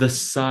the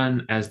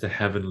sun as the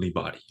heavenly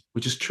body,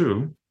 which is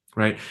true,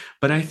 right?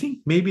 But I think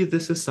maybe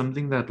this is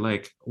something that,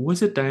 like,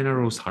 was it Diana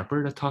Rose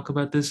Harper that talked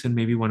about this in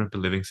maybe one of the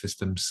Living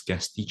Systems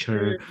guest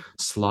teacher Mm.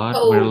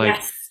 slot, where Oh, like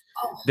yes.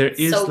 Oh, there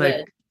is so like,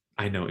 good.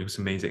 I know it was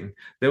amazing.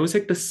 There was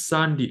like the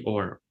sun, the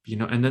orb,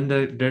 and then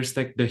there's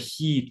like the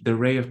heat, the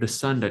ray of the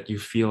sun that you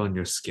feel on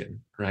your skin,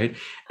 right?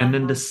 And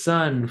then the Uh-huh.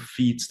 sun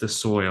feeds the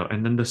soil,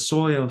 and then the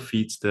soil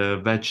feeds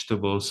the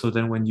vegetables. So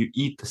then when you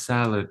eat the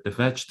salad, the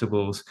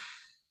vegetables,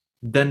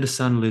 then the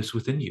sun lives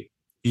within you.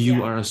 You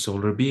Yeah. are a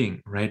solar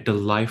being, right? The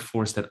life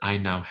force that I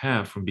now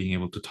have from being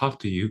able to talk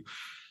to you,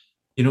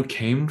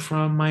 came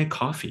from my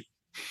coffee.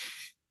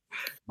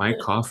 My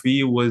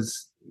coffee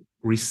was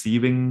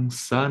receiving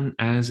sun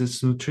as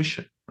its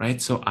nutrition, right?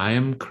 So I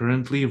am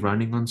currently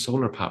running on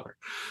solar power.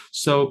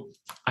 So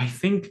I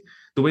think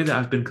the way that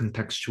I've been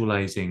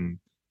contextualizing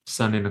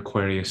sun in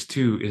Aquarius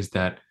too is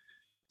that,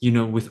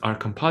 with our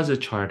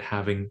composite chart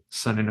having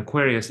sun in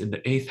Aquarius in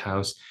the eighth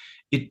house,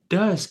 it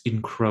does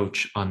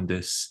encroach on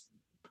this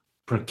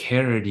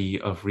precarity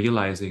of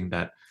realizing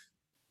that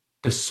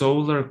the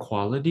solar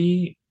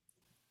quality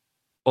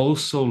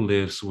also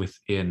lives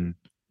within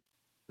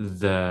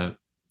the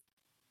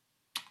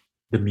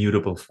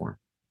mutable form,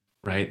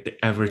 right?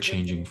 The ever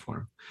changing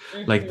form.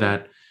 Like Mm-hmm.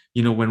 that,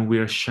 when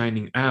we're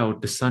shining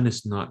out, the sun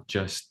is not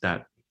just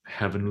that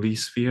heavenly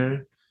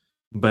sphere,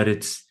 but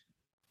it's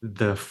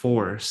the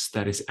force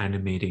that is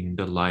animating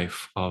the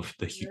life of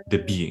the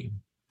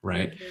being,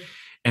 right? Mm-hmm.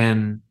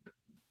 And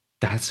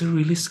that's a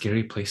really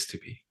scary place to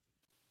be.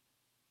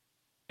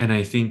 And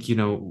I think,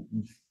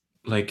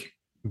 like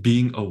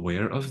being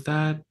aware of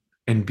that,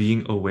 and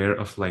being aware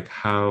of like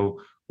how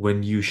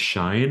when you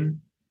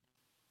shine,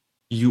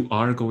 you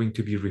are going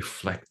to be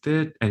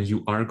reflected, and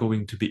you are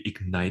going to be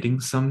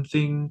igniting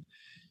something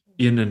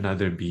in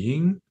another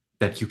being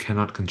that you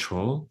cannot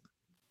control,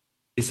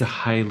 is a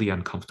highly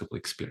uncomfortable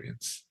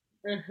experience.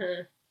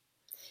 Mm-hmm.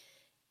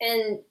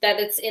 And that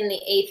it's in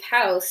the eighth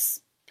house,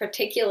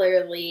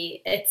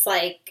 particularly, it's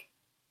like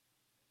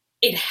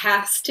it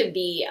has to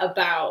be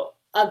about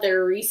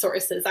other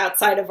resources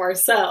outside of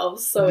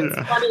ourselves. So it's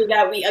Yeah. funny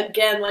that we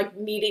again like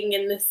meeting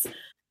in this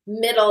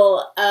middle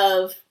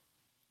of,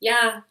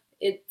 yeah,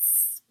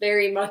 it's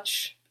very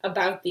much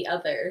about the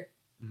other.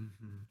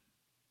 Hmm.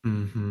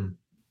 Hmm.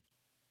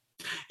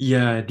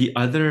 Yeah, the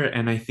other,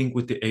 and I think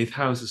with the eighth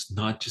house, is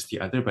not just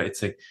the other, but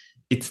it's like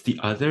it's the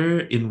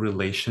other in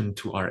relation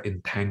to our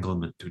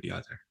entanglement to the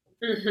other.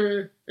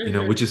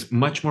 Mm-hmm. Which Mm-hmm. is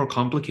much more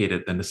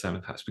complicated than the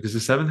seventh house, because the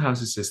seventh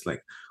house is just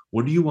like,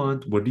 what do you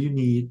want? What do you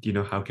need?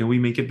 How can we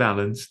make it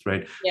balanced,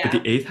 right? But Yeah.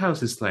 the eighth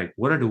house is like,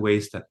 what are the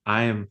ways that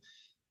I am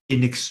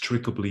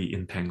inextricably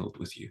entangled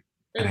with you,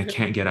 and I Mm-hmm.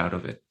 can't get out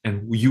of it,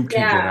 and you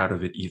can't get Yeah. out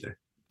of it either.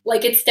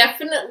 Like it's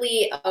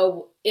definitely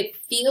it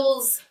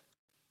feels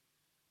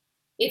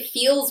it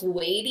feels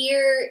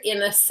weightier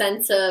in a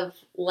sense of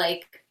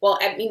like, well,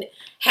 I mean,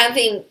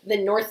 having the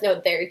North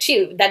Node there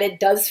too, that it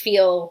does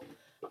feel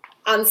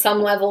on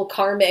some level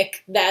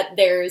karmic, that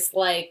there's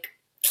like,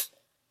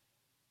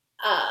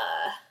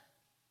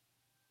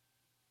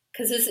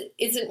 because this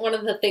isn't one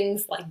of the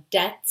things like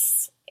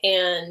debts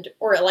and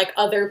or like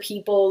other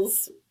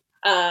people's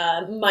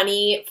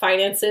money,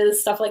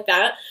 finances, stuff like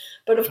that.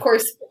 But of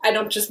course, I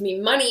don't just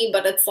mean money,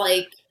 but it's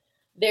like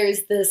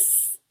there's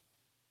this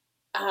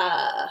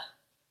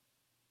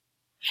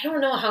I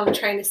don't know how I'm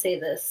trying to say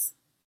this.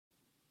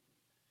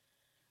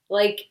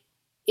 Like,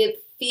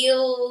 it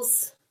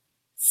feels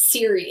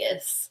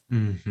serious.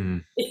 Mm-hmm.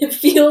 It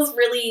feels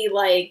really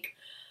like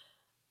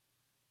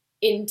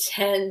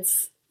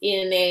intense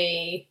in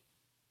a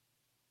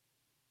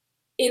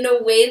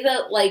way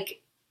that,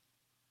 like,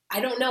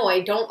 I don't know,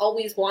 I don't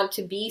always want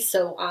to be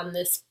so on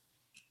this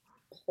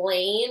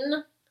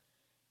plane,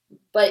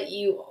 but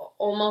you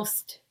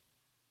almost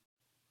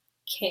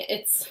can't.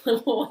 It's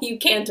you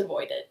can't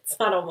avoid it. It's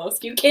not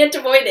almost, you can't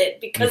avoid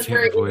it because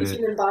we're in the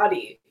human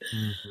body.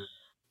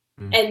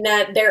 Mm-hmm. And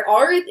that there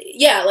are,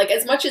 yeah, like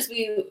as much as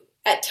we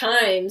at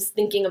times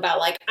thinking about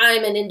like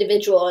I'm an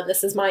individual and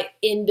this is my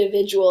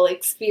individual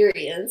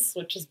experience,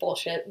 which is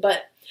bullshit,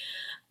 but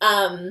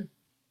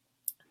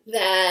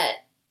that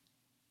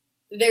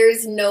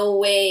there's no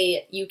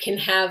way you can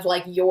have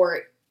like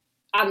your,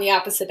 on the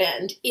opposite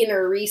end,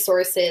 inner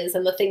resources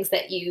and the things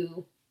that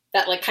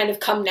like kind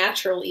of come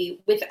naturally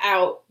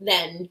without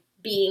then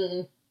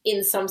being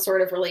in some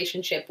sort of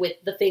relationship with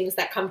the things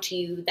that come to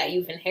you that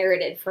you've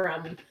inherited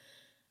from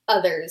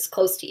others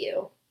close to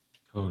you.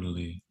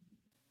 Totally.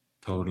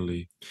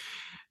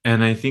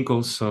 And I think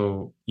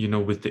also,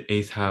 with the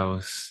eighth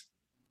house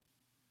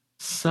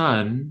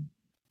sun,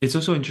 it's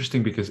also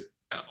interesting because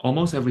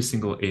almost every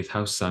single eighth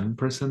house sun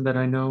person that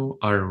I know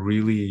are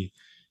really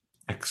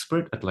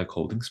expert at like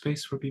holding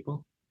space for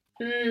people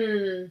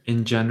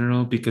in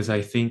general, because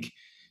I think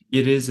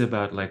it is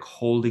about like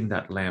holding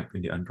that lamp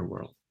in the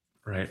underworld,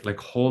 right? Like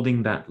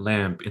holding that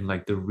lamp in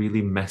like the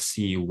really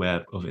messy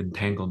web of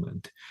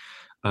entanglement.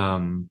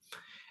 And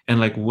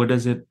like what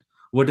does it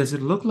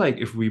look like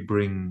if we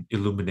bring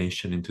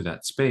illumination into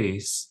that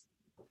space?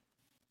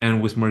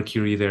 And with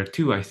Mercury there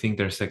too, I think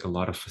there's like a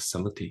lot of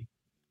facility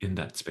in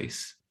that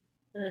space.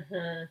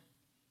 Mm-hmm.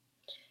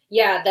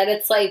 Yeah, that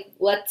it's like,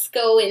 let's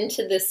go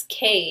into this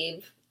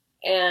cave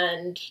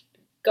and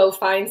go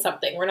find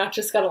something. We're not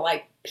just gonna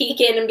like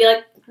peek in and be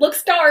like,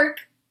 looks dark.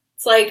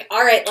 It's like,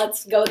 all right,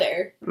 let's go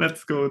there.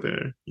 Let's go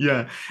there.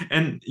 Yeah.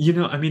 And,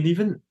 I mean,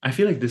 even I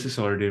feel like this is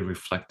already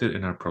reflected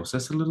in our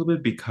process a little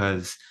bit,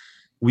 because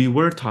we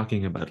were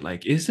talking about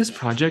like, is this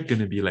project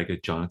going to be like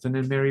a Jonathan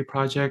and Mary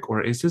project,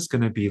 or is this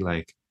going to be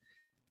like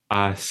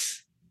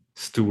us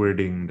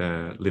stewarding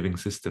the Living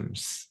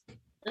Systems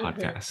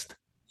podcast,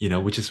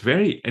 which is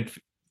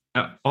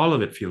all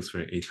of it feels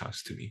very eighth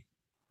house to me.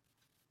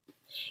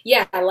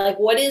 Yeah. Like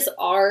what is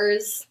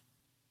ours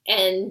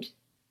and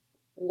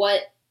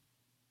what,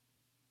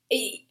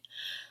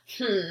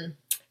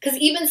 because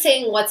even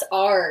saying what's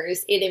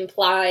ours, it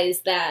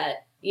implies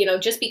that,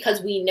 just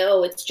because we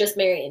know it's just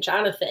Mary and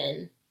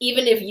Jonathan,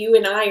 even if you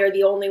and I are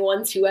the only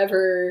ones who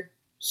ever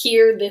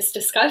hear this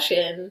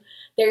discussion,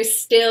 there's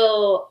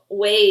still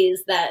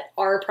ways that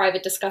our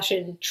private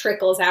discussion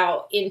trickles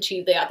out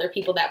into the other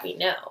people that we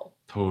know.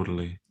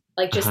 Totally.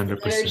 Like just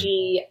 100%. The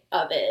energy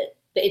of it.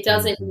 It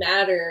doesn't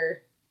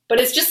matter, but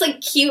it's just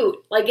like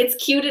cute. Like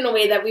it's cute in a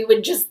way that we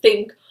would just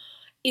think,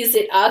 is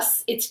it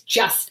us? It's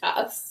just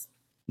us.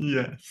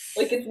 Yes.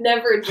 Like it's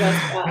never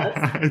just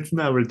us. It's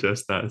never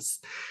just us.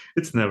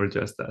 It's never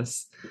just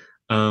us.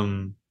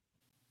 I'm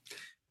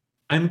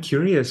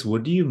curious,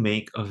 what do you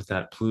make of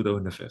that Pluto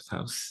in the fifth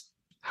house?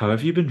 How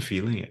have you been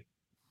feeling it?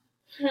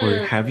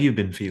 Or have you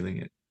been feeling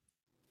it?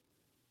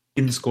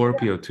 In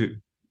Scorpio too.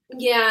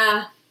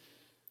 Yeah.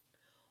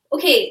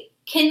 Okay,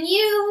 can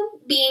you,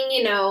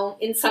 being,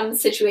 in some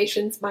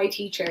situations my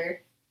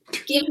teacher,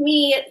 give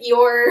me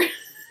your...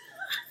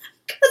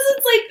 Because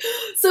it's like,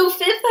 so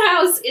fifth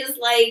house is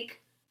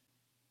like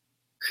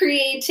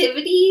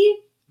creativity,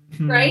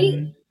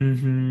 right?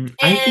 Mm-hmm.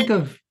 I think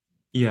of,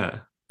 yeah,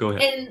 go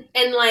ahead.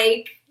 And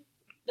like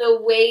the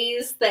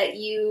ways that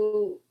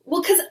you,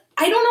 well, because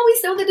I don't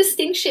always know the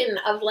distinction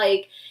of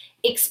like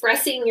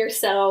expressing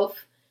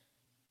yourself.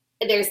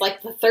 There's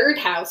like the third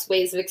house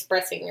ways of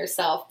expressing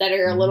yourself that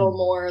are a little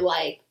more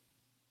like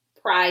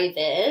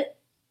private,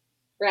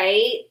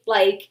 right?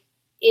 Like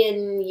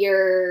in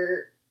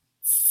your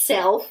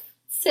self,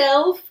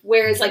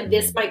 whereas like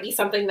this might be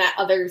something that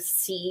others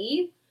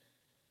see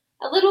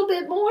a little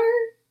bit more.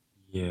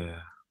 Yeah.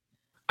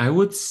 I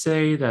would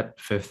say that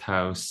fifth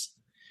house,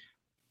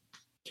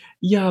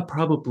 yeah,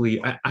 probably.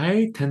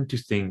 I tend to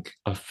think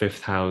of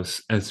fifth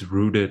house as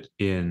rooted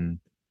in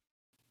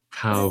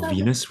how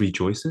Venus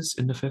rejoices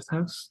in the fifth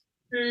house,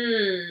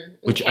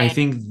 which I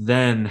think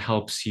then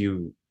helps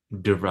you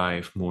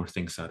derive more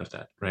things out of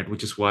that, right?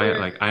 Which is why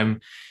I'm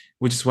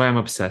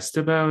obsessed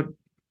about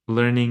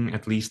learning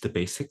at least the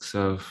basics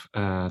of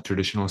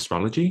traditional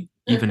astrology,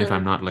 even if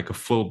I'm not like a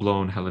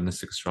full-blown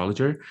Hellenistic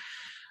astrologer.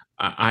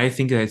 I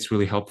think that it's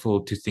really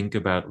helpful to think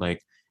about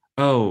like,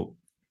 oh,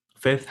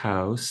 fifth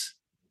house,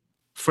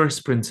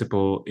 first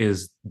principle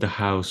is the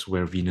house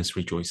where Venus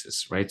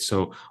rejoices, right?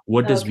 So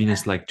what does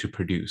Venus like to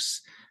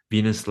produce?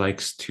 Venus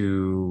likes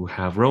to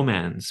have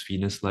romance.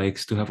 Venus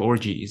likes to have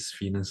orgies.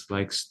 Venus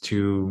likes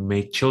to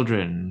make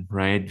children,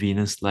 right?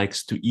 Venus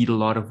likes to eat a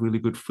lot of really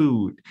good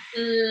food,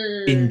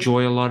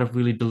 enjoy a lot of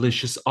really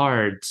delicious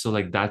art. So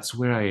like that's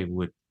where I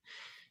would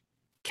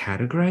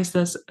categorize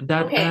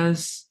that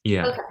as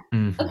yeah.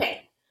 Okay.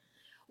 Okay.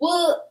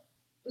 Well,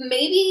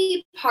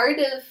 maybe part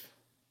of,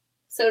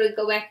 so to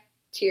go back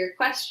to your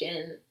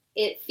question,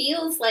 it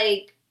feels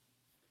like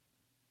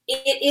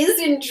it is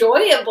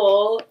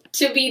enjoyable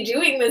to be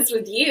doing this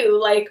with you.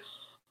 Like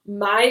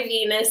my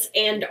Venus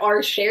and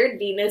our shared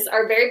Venus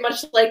are very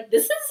much like,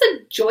 this is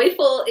a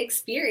joyful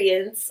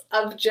experience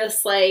of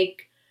just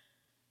like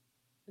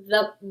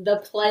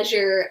the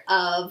pleasure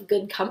of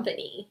good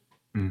company.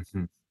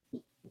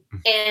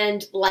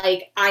 And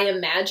like, I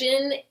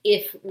imagine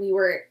if we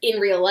were in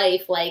real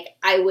life, like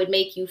I would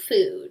make you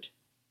food,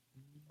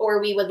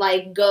 or we would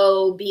like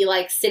go be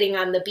like sitting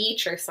on the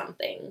beach or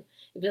something,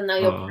 even though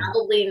you'll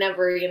probably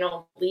never,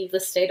 leave the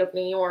state of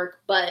New York.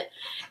 But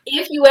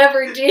if you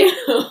ever do,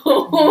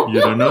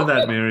 you don't know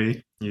that,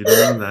 Mary. You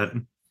don't know that.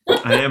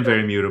 I am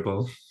very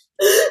mutable.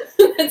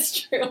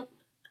 That's true.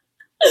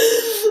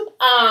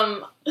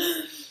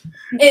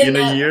 In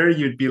a year,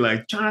 you'd be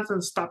like,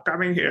 Jonathan, stop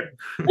coming here.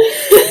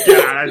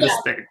 Get out of the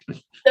state.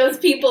 Those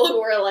people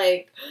who were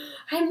like,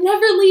 I'm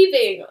never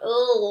leaving.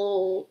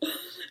 Oh,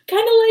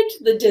 kind of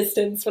liked the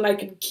distance when I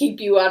could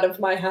keep you out of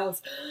my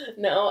house.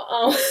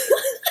 No.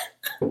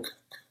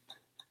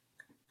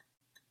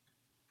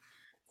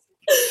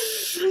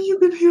 You've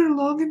been here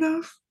long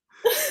enough.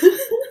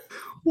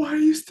 Why are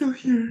you still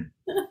here?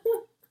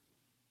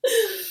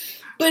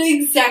 But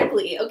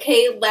exactly,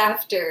 okay,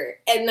 laughter,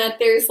 and that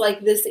there's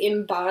like this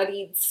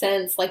embodied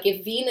sense, like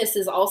if Venus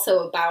is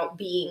also about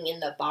being in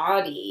the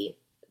body,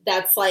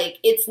 that's like,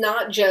 it's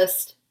not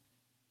just,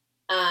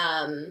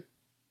 I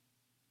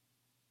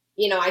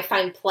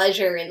find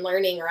pleasure in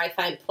learning, or I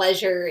find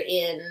pleasure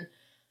in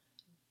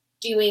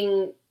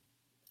doing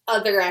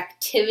other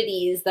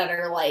activities that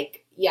are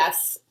like,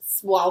 yes,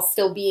 while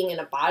still being in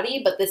a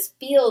body, but this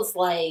feels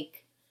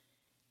like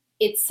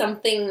it's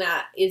something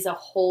that is a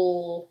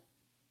whole,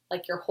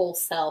 like your whole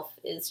self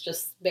is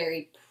just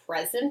very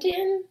present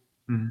in.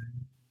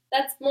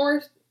 That's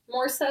more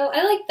so.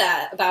 I like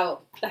that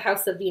about the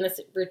house of Venus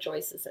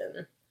rejoices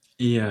in.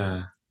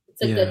 Yeah.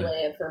 It's a good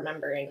way of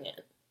remembering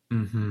it.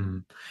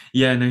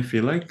 Yeah, and I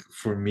feel like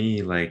for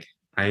me, like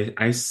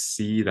I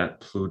see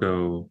that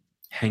Pluto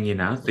hanging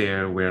out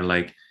there where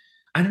like,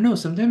 I don't know,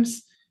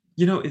 sometimes,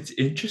 it's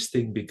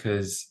interesting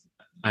because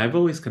I've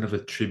always kind of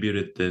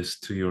attributed this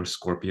to your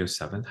Scorpio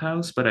 7th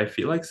house, but I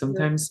feel like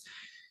sometimes,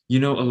 a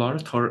lot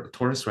of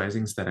Taurus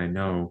risings that I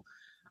know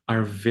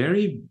are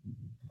very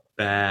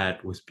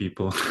bad with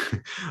people,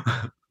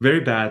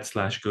 very bad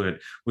 / good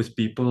with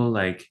people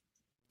like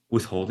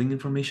withholding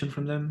information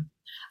from them.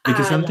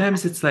 Because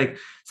sometimes it's like,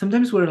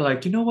 sometimes we're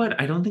like, you know what,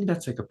 I don't think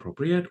that's like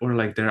appropriate, or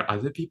like there are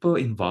other people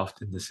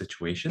involved in the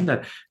situation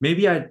that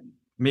maybe I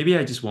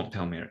just won't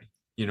tell Mary,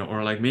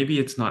 or like maybe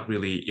it's not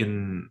really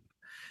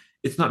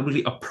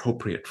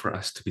appropriate for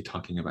us to be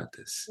talking about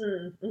this.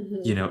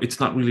 It's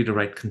not really the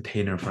right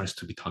container for us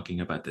to be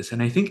talking about this.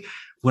 And I think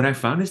what I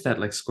found is that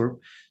like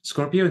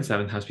Scorpio and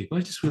 7th house people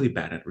are just really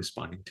bad at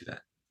responding to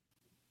that.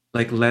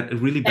 Like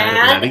letting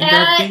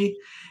that be.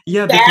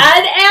 Yeah,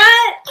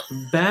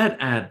 bad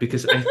at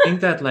because I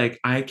think that like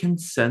I can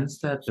sense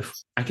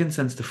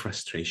the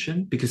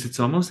frustration, because it's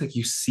almost like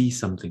you see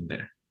something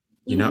there,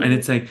 and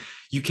it's like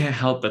you can't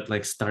help but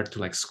like start to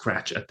like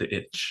scratch at the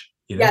itch.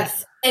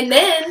 Yes, and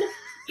then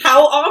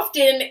how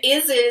often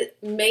is it?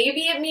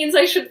 Maybe it means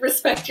I should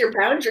respect your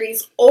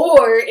boundaries,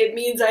 or it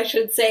means I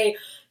should say,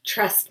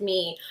 trust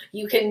me.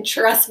 You can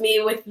trust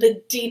me with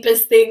the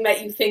deepest thing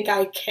that you think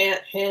I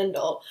can't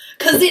handle.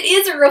 Because it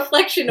is a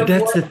reflection of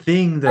that's the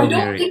thing, though. I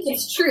don't think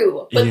it's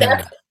true. But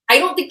I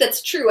don't think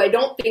that's true. I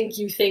don't think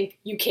you think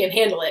you can't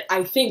handle it.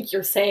 I think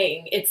you're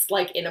saying it's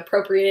like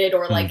inappropriate,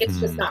 or like it's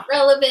just not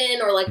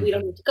relevant, or like we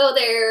don't need to go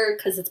there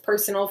because it's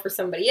personal for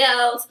somebody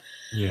else.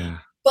 Yeah.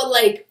 But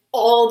like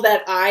all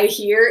that I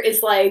hear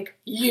is like,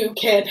 you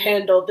can't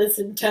handle this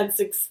intense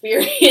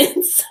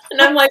experience.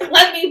 And I'm like,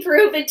 let me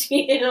prove it to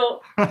you.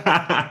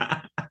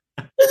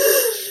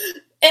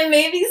 And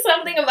maybe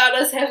something about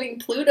us having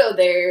Pluto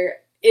there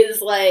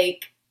is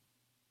like,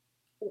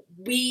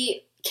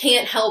 we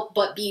can't help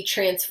but be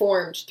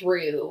transformed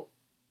through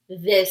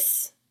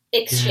this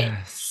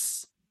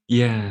exchange.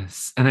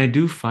 Yes. And I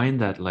do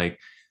find that like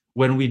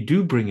when we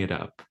do bring it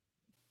up,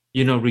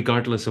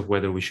 regardless of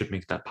whether we should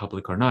make that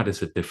public or not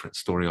is a different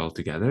story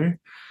altogether.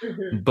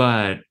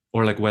 But,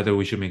 or like whether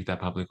we should make that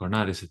public or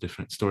not is a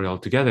different story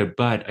altogether.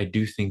 But I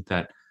do think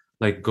that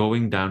like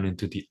going down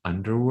into the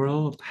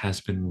underworld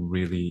has been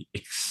really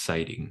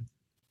exciting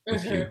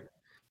with you.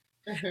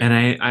 And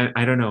Mhm.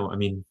 I don't know. I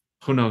mean,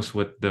 who knows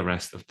what the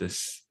rest of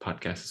this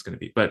podcast is going to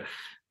be? But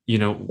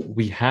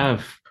we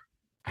have,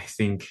 I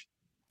think,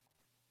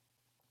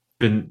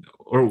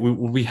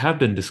 we have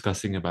been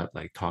discussing about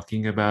like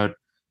talking about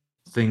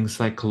things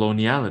like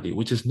coloniality,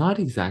 which is not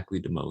exactly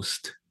the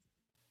most,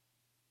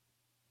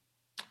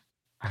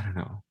 I don't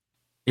know.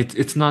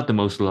 It's not the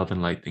most love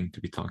and light thing to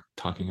be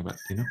talking about,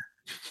 you know?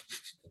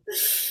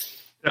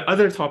 There are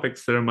other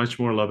topics that are much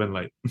more love and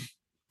light.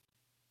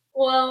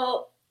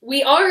 Well,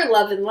 we are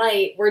love and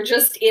light. We're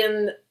just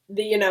in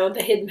the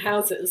hidden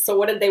houses. So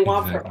what did they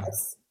want from Exactly.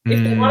 us?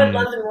 If they wanted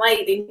Mm, love and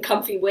light in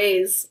comfy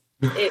ways,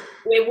 it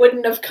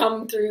wouldn't have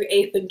come through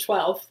 8th and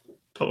 12th,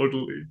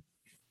 totally.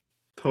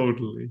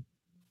 Totally.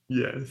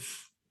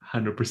 Yes.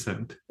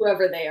 100%.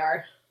 whoever they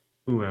are.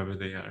 Whoever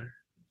they are.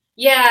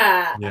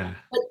 Yeah. Yeah.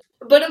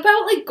 But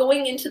about like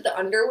going into the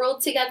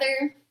underworld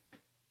together,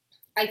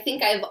 I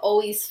think I've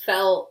always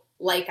felt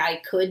like I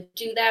could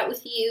do that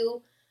with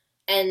you,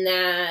 and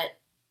that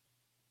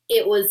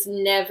it was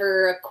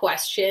never a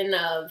question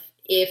of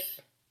if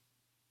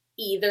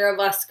either of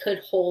us could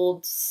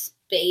hold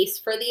space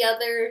for the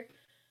other.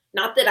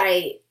 Not that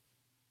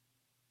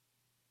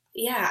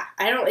yeah,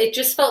 I don't, it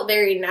just felt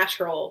very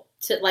natural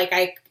to like,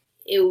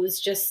 it was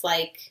just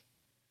like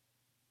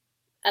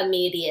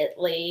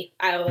immediately,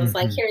 I was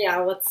like, Mhm. here, yeah,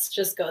 let's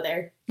just go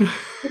there.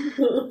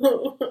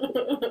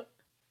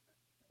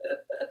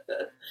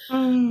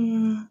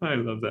 I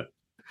love that.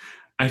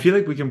 I feel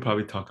like we can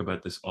probably talk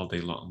about this all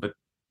day long, but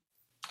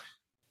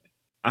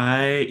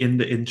in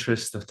the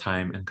interest of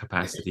time and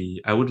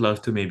capacity, I would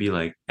love to maybe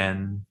like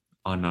end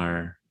on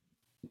our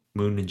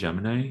moon in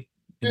Gemini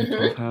in the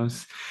 12th Hmm.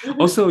 house.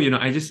 Hmm. Also,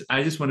 I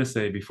just want to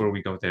say before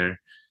we go there,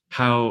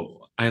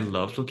 how I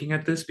love looking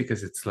at this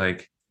because it's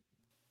like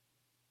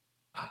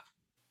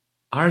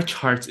our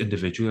charts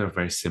individually are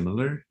very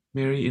similar,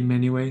 Mary, in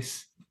many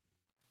ways.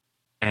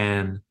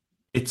 And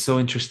it's so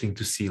interesting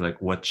to see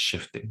like what's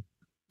shifting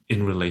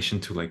in relation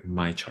to like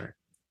my chart,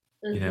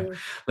 you know, Hmm.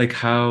 like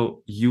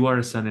how you are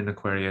a sun in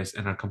Aquarius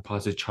and our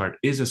composite chart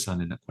is a sun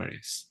in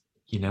Aquarius,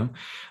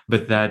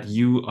 but that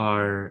you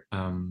are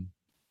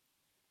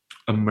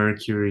a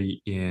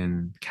Mercury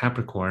in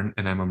Capricorn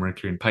and I'm a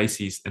Mercury in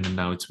Pisces, and then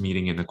now it's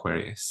meeting in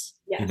Aquarius,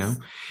 Yes.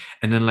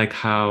 and then like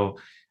how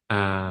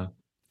uh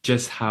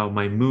just how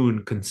my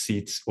moon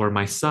concedes or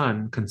my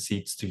sun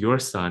concedes to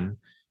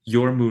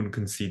your moon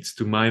concedes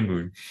to my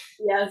moon,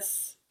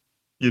 Yes.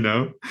 you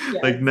know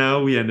Yes. like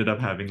now we ended up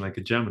having like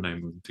a Gemini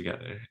moon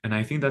together, and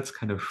I think that's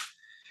kind of,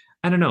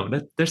 I don't know,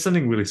 that there's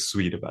something really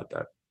sweet about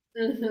that.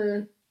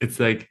 Hmm. It's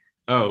like,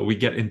 oh, we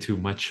get into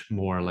much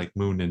more like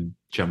moon and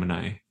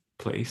Gemini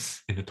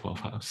place in the 12th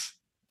house.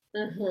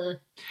 Hmm.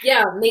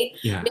 Yeah,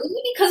 Yeah.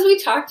 maybe because we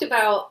talked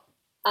about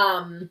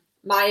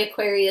my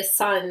Aquarius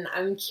sun,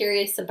 I'm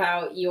curious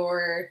about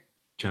your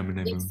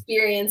Gemini moon.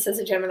 experience as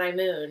a Gemini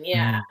moon.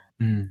 Yeah.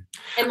 Mm, mm.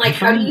 And I like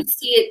how do you find,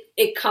 see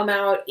it come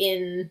out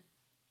in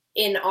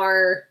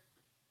our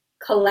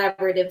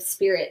collaborative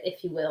spirit,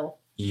 if you will?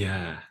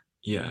 yeah,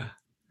 yeah.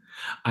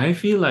 I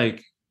feel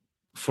like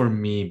for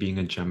me, being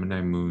a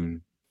Gemini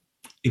moon,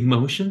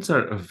 emotions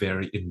are a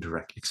very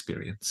indirect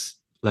experience.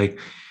 Like,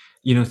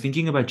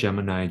 thinking about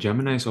Gemini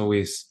is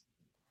always,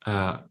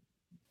 uh,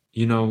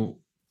 you know,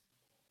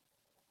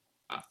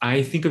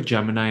 I think of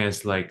Gemini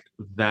as like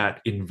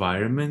that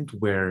environment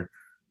where,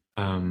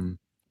 um,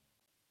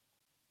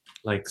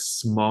 like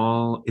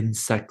small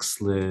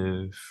insects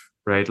live,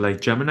 right?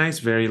 Like Gemini is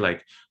very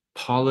like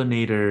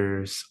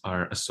pollinators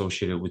are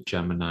associated with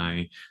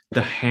Gemini,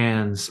 the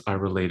hands are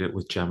related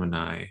with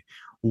Gemini,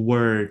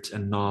 words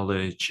and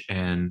knowledge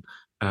and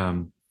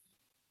um,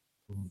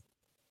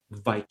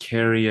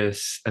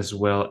 vicarious as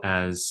well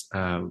as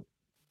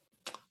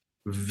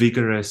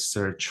vigorous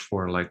search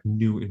for like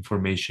new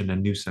information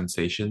and new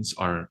sensations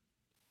are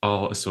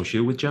all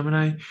associated with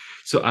Gemini.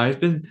 So I've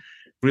been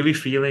really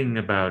feeling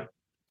about,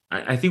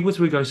 I think with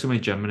regards to my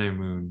Gemini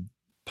moon,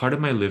 part of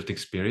my lived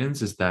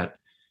experience is that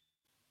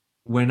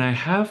when I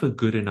have a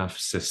good enough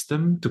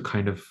system to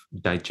kind of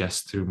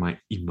digest through my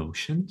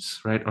emotions,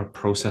 right, or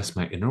process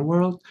my inner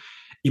world,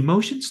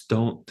 emotions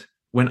don't,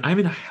 when I'm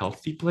in a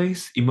healthy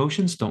place,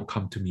 emotions don't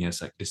come to me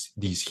as like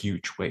these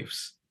huge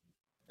waves.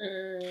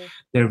 Mm,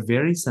 They're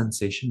very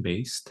sensation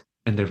based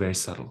and they're very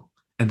subtle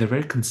and they're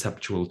very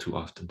conceptual too,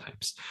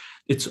 oftentimes.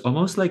 It's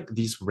almost like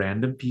these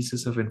random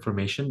pieces of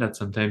information that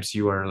sometimes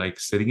you are like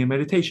sitting in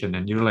meditation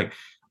and you're like,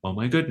 oh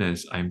my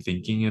goodness, I'm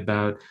thinking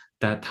about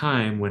that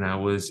time when I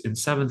was in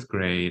seventh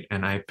grade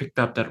and I picked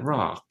up that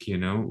rock,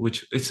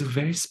 which it's a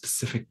very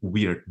specific,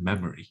 weird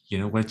memory,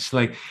 where it's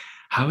like,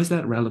 how is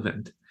that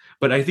relevant?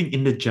 But I think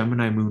in the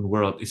Gemini moon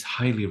world, it's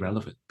highly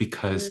relevant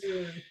because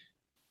mm,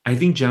 I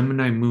think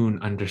Gemini moon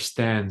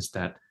understands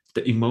that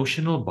the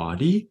emotional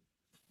body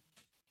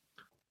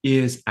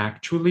is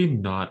actually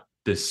not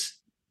this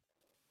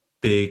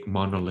big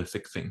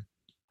monolithic thing,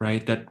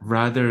 right? That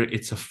rather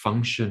it's a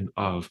function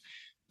of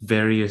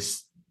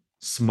various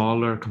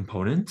smaller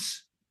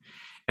components.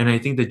 And I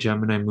think the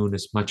Gemini moon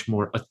is much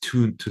more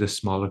attuned to the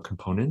smaller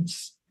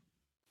components.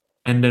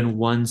 And then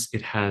once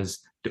it has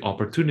the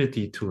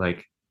opportunity to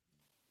like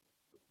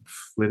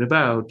flit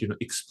about,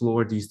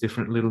 explore these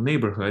different little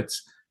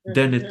neighborhoods,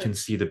 then it can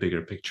see the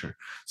bigger picture.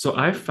 So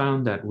I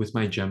found that with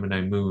my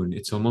Gemini moon,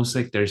 it's almost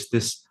like there's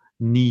this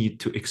need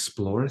to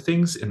explore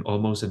things in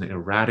almost an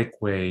erratic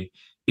way,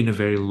 in a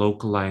very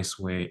localized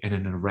way, and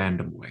in a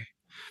random way,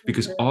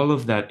 because all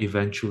of that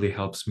eventually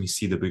helps me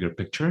see the bigger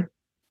picture.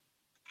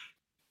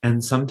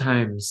 And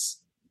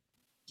sometimes,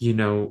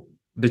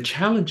 the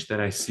challenge that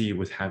I see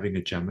with having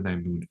a Gemini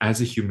moon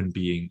as a human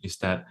being is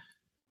that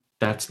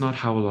that's not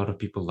how a lot of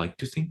people like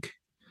to think,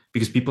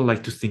 because people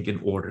like to think in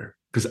order,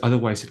 because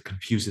otherwise it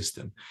confuses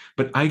them.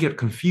 But I get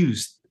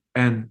confused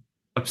and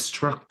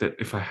obstructed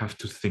if I have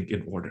to think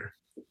in order.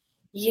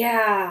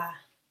 Yeah.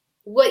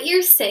 What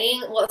you're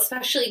saying, well,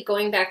 especially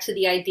going back to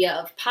the idea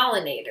of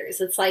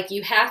pollinators, it's like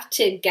you have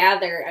to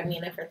gather. I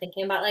mean, if we're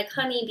thinking about like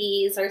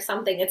honeybees or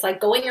something, it's like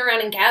going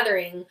around and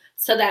gathering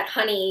so that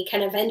honey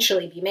can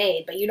eventually be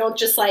made. But you don't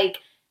just like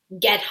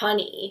get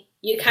honey.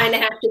 You kind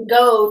of have to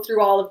go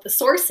through all of the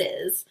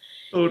sources.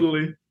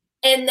 Totally.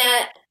 And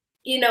that,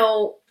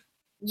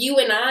 you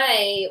and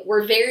I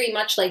were very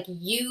much like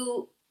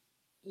you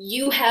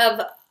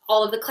have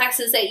all of the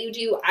classes that you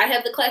do. I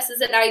have the classes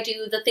that I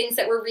do, the things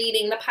that we're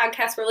reading, the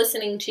podcasts we're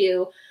listening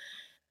to,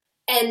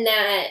 and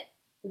that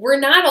we're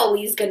not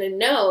always going to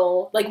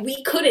know. Like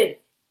we couldn't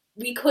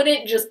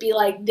just be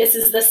like, this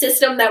is the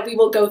system that we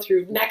will go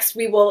through. Next,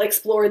 we will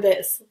explore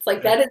this. It's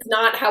like, that is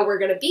not how we're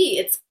going to be.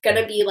 It's going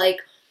to be like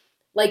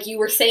you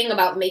were saying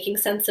about making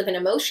sense of an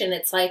emotion.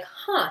 It's like,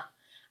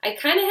 I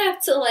kind of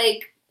have to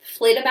like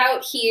flit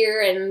about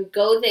here and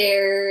go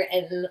there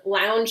and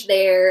lounge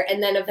there,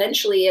 and then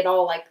eventually it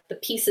all like the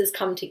pieces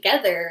come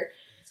together.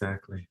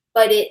 Exactly.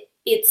 But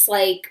it's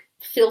like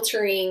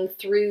filtering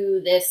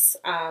through this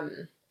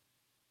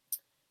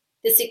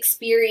this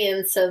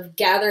experience of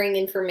gathering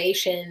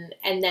information,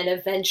 and then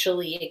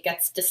eventually it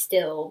gets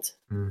distilled.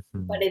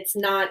 But it's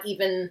not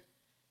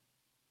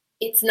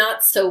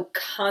so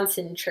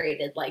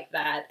concentrated like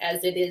that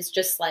as it is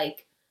just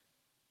like,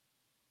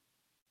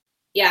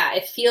 yeah,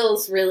 it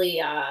feels really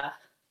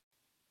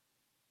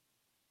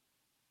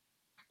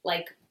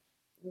like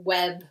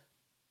web.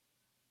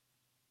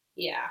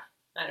 Yeah,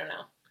 I don't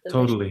know.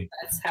 Totally.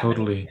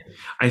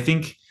 I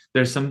think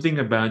there's something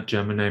about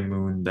Gemini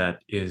moon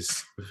that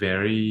is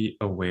very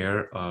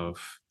aware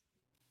of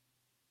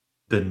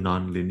the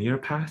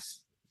nonlinear path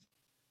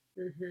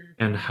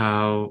and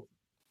how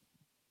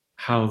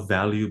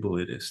valuable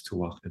it is to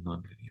walk the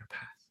nonlinear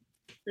path.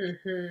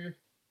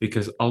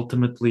 Because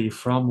ultimately,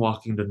 from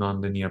walking the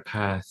nonlinear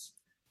path,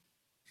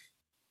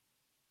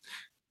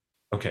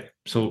 okay,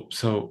 so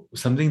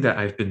something that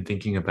I've been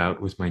thinking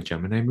about with my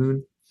Gemini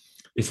moon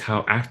is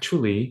how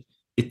actually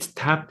it's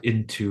tapped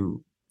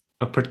into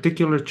a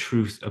particular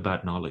truth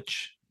about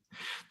knowledge.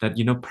 That,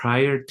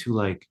 prior to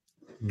like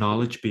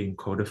knowledge being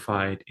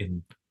codified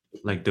in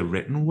like the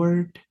written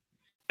word,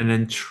 and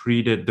then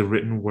the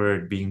written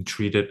word being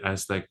treated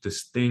as like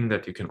this thing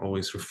that you can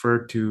always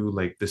refer to,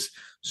 like this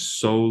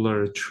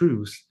solar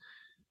truth,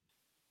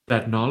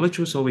 that knowledge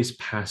was always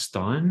passed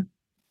on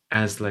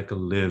as like a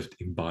lived,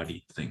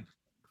 embodied thing,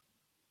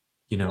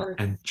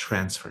 and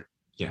transferred.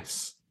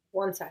 Yes.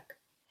 One sec.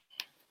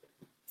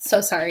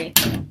 So sorry.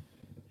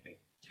 Hey.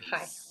 Hi.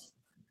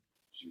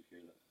 Did you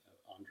hear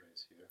that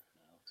Andre's here and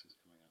Alex is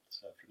coming out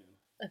this afternoon?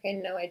 Okay,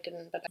 no, I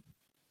didn't, but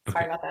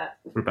sorry about that.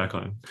 We're back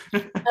on.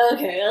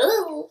 Okay.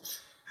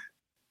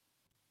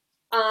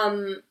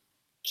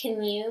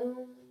 Can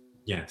you?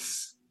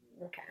 Yes.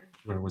 Okay.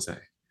 Where was I?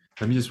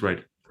 Let me just write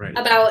it.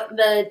 About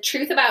the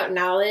truth about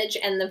knowledge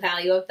and the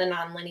value of the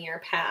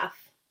nonlinear path.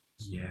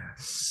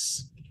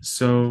 Yes.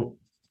 So,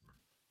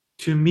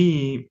 to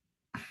me,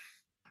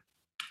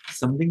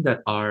 something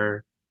that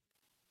our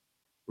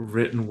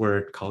written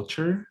word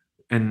culture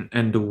and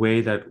the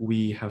way that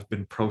we have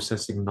been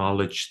processing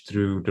knowledge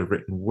through the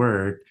written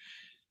word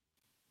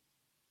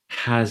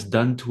has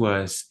done to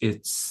us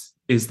is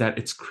that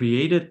it's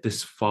created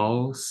this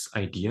false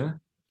idea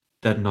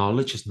that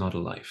knowledge is not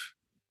alive,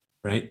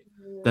 right?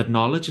 That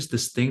knowledge is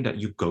this thing that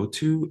you go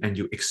to and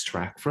you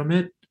extract from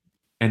it,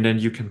 and then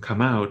you can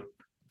come out,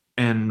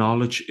 and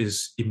knowledge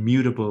is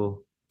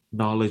immutable,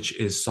 knowledge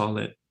is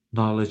solid,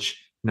 knowledge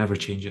never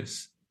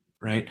changes,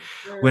 right?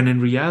 When in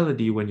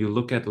reality, when you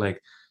look at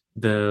like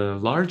the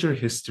larger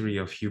history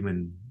of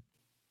human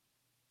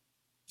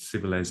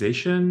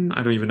civilization,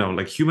 I don't even know,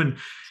 like human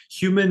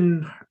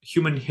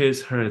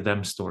his, her,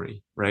 them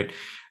story, right?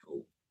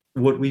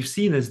 What we've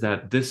seen is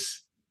that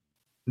this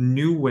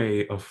new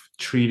way of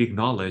treating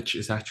knowledge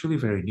is actually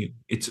very new.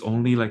 It's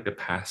only like the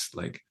past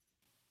like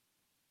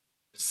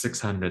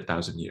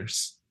 600,000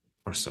 years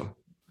or so.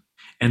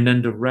 And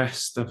then the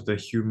rest of the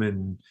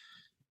human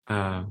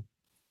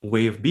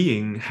way of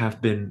being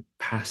have been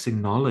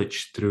passing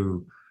knowledge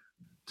through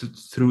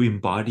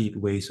embodied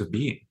ways of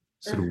being,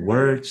 through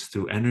words,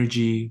 through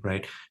energy,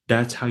 right?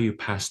 That's how you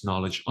pass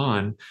knowledge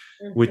on,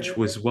 which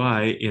was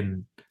why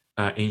in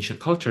ancient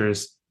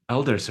cultures,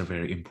 elders are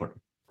very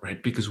important,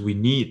 right? Because we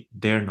need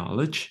their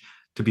knowledge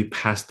to be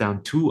passed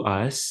down to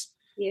us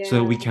so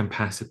that we Yeah. can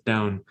pass it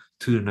down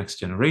to the next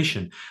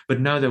generation. But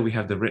now that we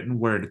have the written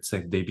word, it's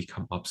like they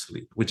become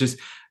obsolete, which is,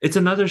 it's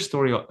another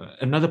story,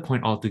 another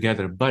point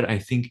altogether. But I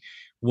think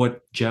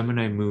what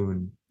Gemini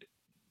Moon,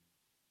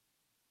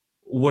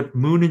 what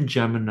Moon and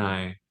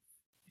Gemini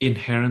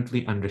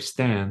inherently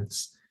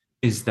understands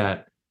is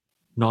that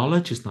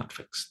knowledge is not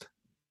fixed,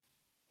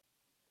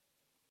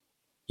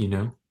 you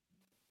know?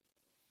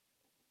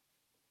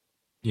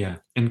 Yeah.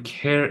 And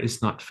care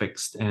is not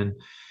fixed. And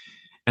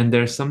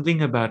there's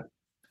something about,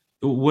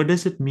 what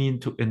does it mean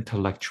to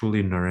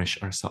intellectually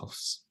nourish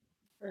ourselves?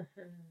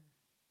 Mhm.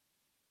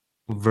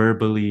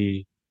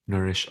 Verbally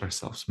nourish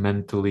ourselves,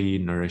 mentally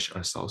nourish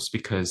ourselves,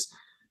 because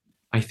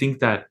I think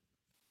that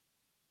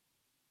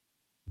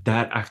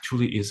that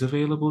actually is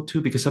available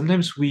too. Because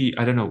sometimes we,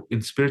 I don't know,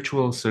 in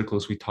spiritual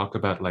circles, we talk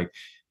about like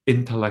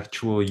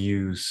intellectual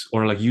use,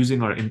 or like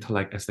using our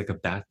intellect as like a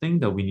bad thing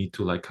that we need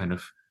to like kind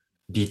of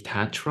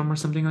detach from or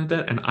something like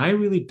that. And I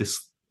really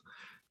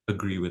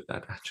disagree with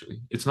that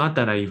actually. It's not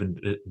that I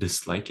even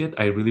dislike it.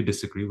 I really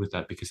disagree with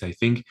that because I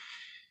think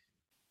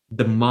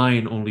the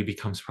mind only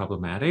becomes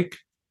problematic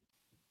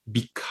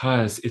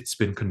because it's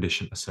been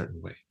conditioned a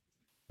certain way.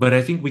 But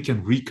I think we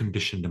can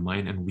recondition the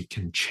mind and we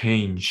can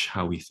change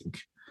how we think.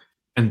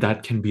 And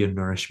that can be a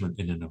nourishment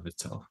in and of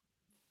itself.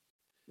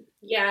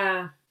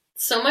 Yeah.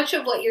 So much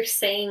of what you're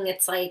saying,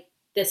 it's like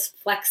this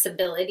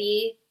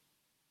flexibility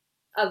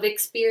of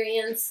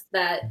experience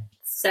that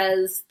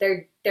says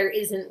there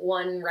isn't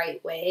one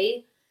right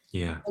way.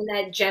 Yeah. And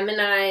that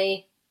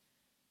Gemini,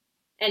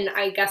 and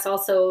I guess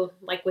also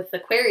like with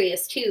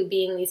Aquarius too,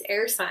 being these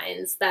air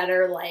signs that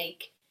are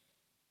like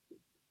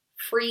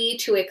free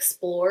to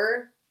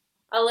explore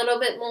a little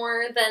bit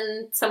more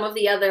than some of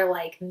the other,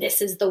 like,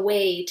 this is the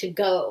way to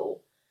go.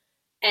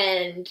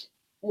 And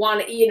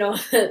want,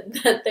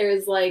 that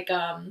there's like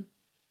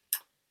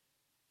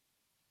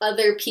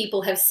other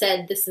people have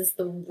said this is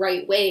the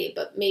right way,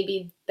 but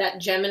maybe that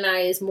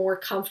Gemini is more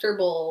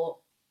comfortable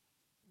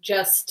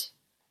just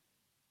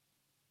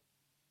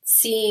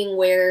seeing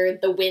where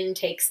the wind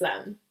takes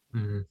them.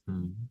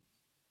 Mm-hmm.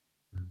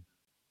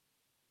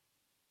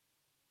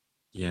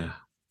 Yeah.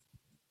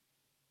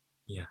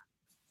 Yeah.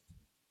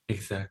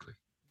 Exactly.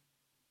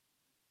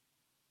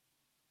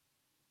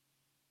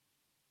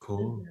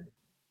 Cool. Mhm.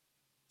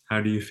 How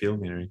do you feel,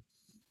 Mary?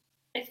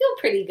 I feel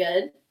pretty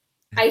good.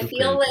 I I feel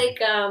feel pretty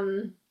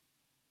good. like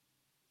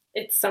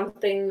it's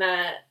something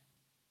that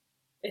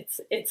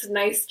it's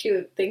nice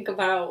to think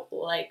about,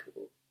 like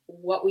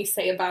what we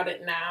say about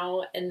it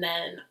now, and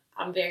then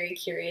I'm very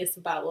curious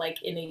about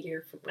like in a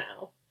year from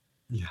now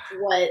Yeah.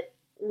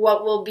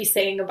 what we'll be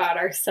saying about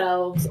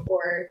ourselves,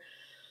 or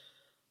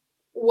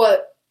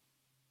what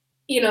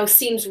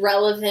seems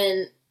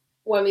relevant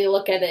when we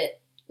look at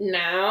it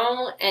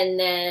now, and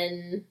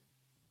then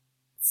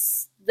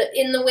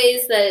in the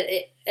ways that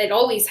it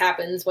always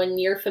happens when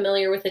you're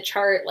familiar with a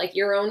chart, like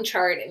your own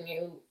chart, and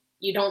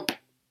you don't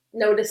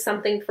notice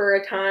something for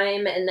a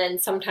time, and then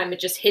sometime it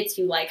just hits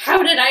you like,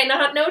 how did I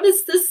not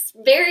notice this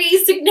very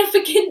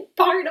significant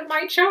part of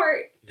my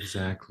chart?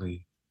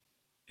 Exactly.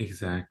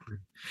 Exactly.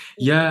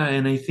 Yeah,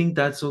 and I think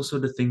that's also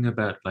the thing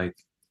about like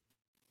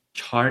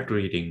chart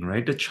reading,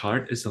 right? The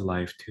chart is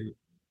alive too.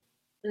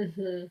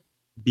 Mm-hmm.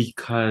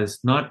 Because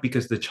not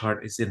because the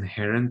chart is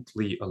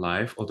inherently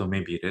alive, although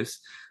maybe it is,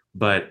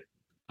 but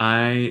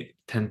I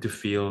tend to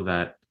feel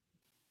that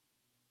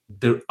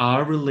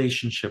our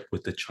relationship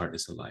with the chart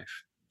is alive.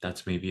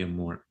 That's maybe a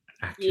more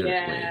accurate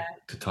Yeah. way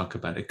to talk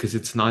about it, because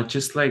it's not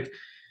just like,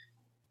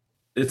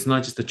 it's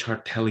not just the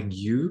chart telling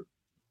you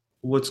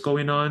what's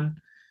going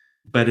on,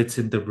 but it's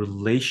in the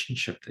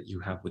relationship that you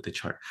have with the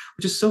chart,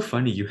 which is so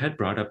funny. You had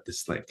brought up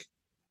this like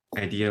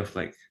idea of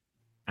like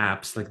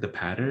apps like the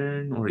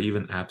pattern, or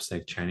even apps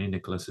like Channy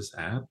Nicholas's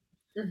app.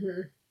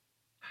 Mm-hmm.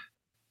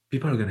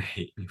 People are gonna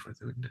hate me for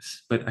doing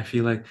this, but I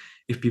feel like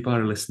if people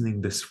are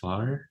listening this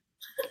far,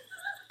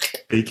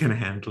 they can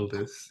handle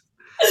this.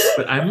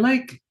 But I'm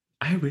like,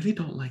 I really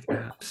don't like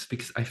apps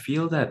because I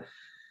feel that,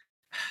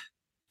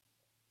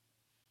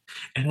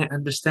 and I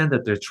understand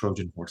that they're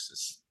Trojan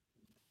horses.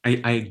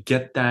 I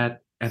get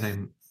that, and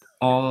I'm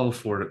all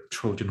for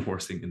Trojan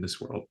horsing in this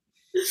world.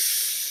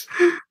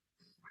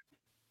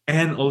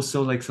 And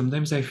also, like,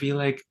 sometimes I feel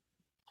like,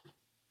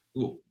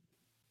 do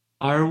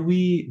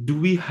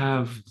we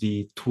have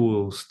the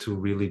tools to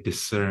really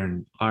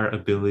discern our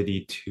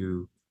ability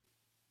to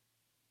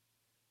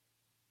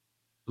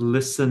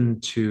listen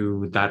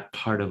to that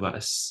part of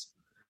us,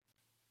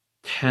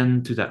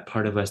 tend to that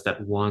part of us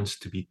that wants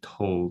to be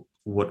told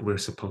what we're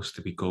supposed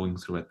to be going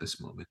through at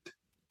this moment,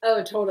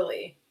 Oh,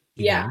 totally.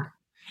 you Yeah. know?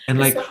 And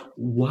like,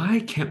 why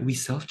can't we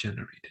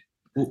self-generate it?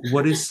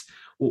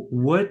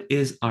 What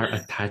is our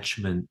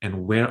attachment,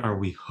 and where are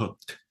we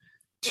hooked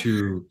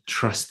to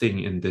trusting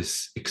in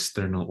this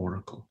external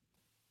oracle?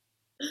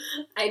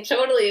 I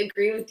totally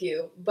agree with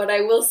you, but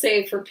I will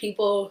say, for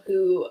people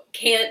who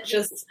can't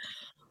just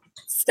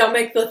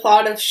stomach the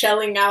thought of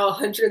shelling out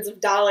hundreds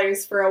of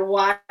dollars for a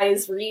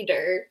wise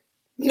reader,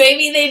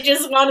 maybe they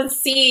just want to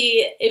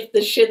see if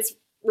the shit's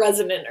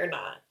resonant or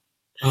not.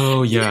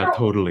 Oh You yeah, know,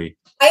 totally.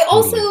 I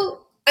Totally.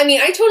 also, I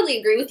mean, I totally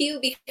agree with you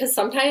because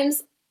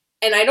sometimes,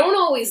 and I don't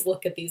always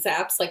look at these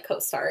apps like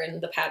CoStar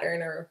and the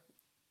pattern or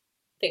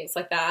things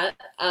like that.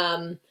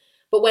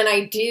 But when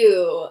I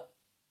do,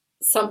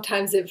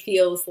 sometimes it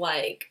feels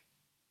like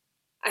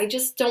I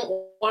just don't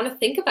want to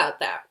think about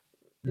that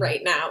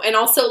right now. And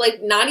also,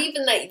 like, not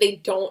even that they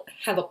don't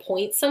have a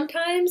point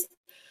sometimes,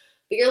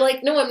 but you're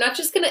like, no, I'm not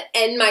just going to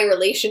end my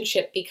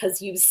relationship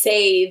because you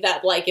say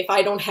that, like, if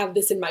I don't have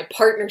this in my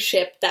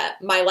partnership,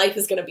 that my life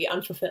is going to be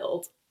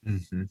unfulfilled.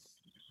 Mm-hmm.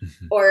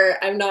 Mm-hmm. Or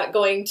I'm not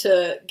going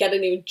to get a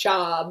new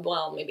job.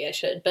 Well, maybe I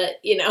should, but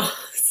you know,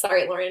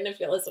 sorry, Lauren, if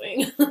you're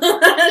listening.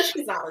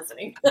 She's not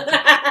listening.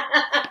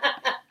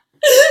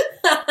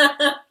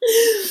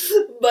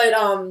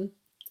 But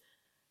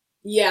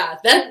yeah,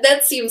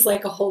 that seems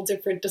like a whole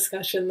different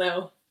discussion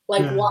though.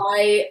 Like Yeah.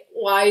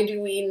 why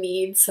do we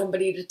need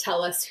somebody to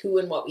tell us who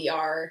and what we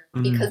are?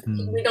 Because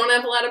Mm-hmm. we don't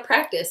have a lot of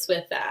practice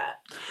with that.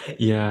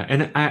 Yeah,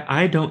 and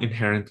I don't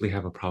inherently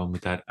have a problem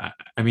with that.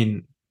 I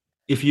mean,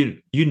 if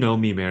you know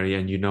me, Mary,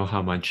 and you know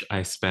how much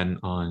I spend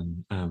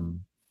on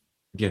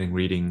getting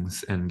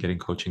readings and getting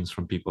coachings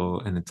from people,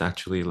 and it's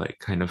actually like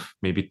kind of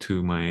maybe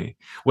to my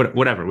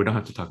whatever. We don't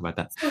have to talk about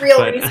that. It's the real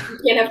But reason you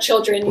can't have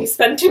children. You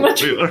spend too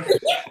much.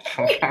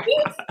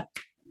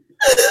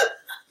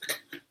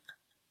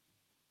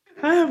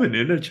 I have an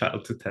inner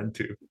child to tend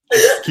to.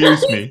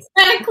 Excuse me.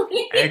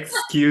 Exactly.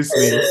 Excuse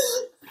me.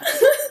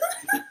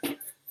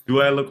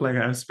 Do I look like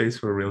I have space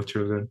for real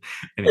children?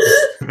 Anyways.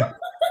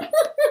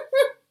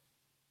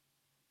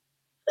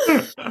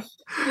 It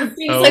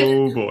seems Oh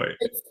like boy.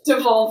 it's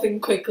devolving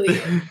quickly.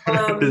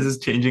 This is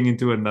changing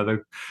into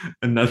another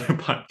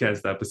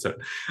podcast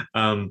episode.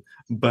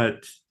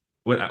 But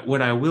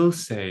what I will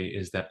say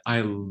is that I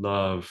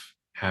love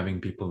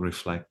having people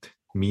reflect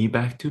me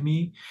back to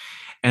me.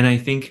 And I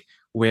think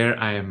where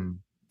I am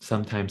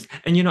sometimes,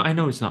 and I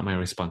know it's not my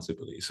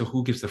responsibility. So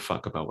who gives a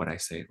fuck about what I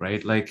say,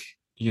 right? Like,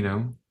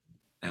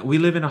 we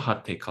live in a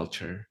hot take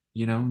culture.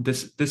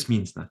 This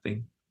means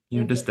nothing.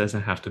 This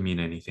doesn't have to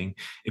mean anything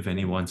if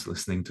anyone's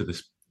listening to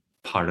this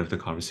part of the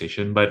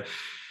conversation. But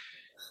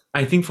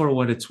I think for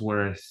what it's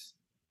worth,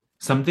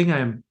 something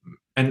and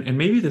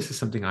maybe this is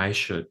something I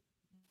should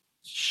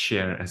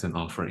share as an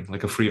offering,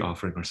 like a free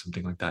offering or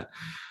something like that.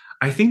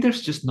 I think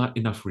there's just not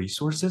enough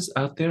resources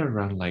out there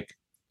around like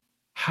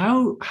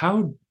how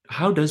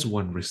does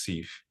one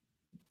receive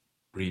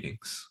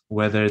readings,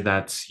 whether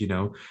that's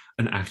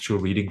an actual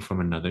reading from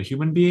another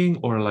human being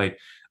or like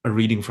a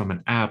reading from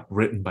an app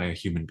written by a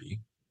human being,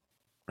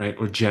 right,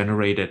 or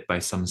generated by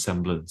some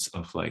semblance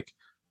of like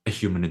a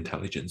human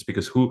intelligence,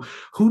 because who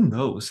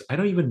knows? I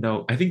don't even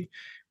know. I think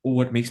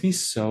what makes me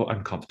so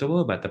uncomfortable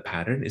about the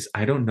pattern is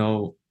I don't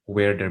know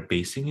where they're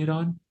basing it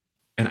on,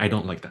 and I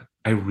don't like that.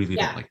 I really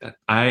don't like that.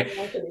 I don't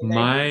like it either.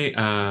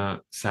 My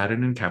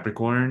Saturn in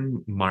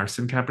Capricorn, Mars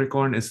in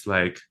Capricorn is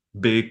like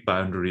big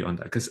boundary on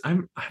that, because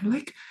I'm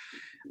like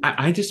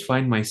I just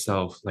find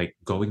myself like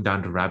going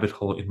down the rabbit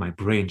hole in my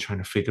brain trying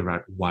to figure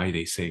out why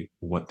they say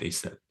what they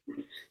said.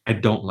 I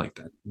don't like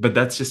that, but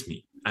that's just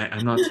me.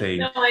 I'm not saying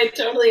No, I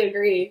totally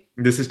agree.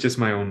 this is just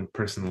my own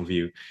personal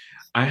view.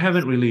 I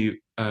haven't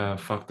really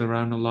fucked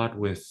around a lot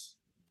with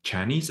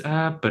Channy's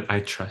app, but I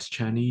trust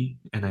Channy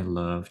and I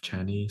love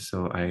Channy,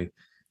 so I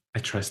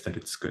trust that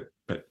it's good.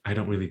 But I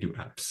don't really do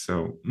apps,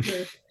 so.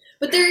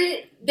 But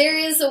there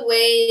is a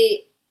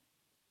way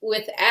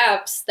with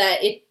apps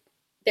that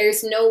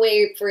there's no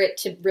way for it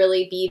to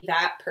really be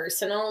that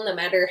personal, no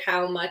matter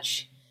how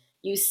much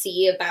you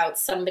see about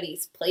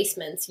somebody's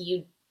placements.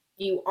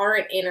 You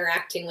aren't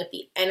interacting with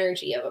the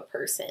energy of a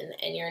person,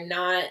 and you're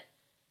not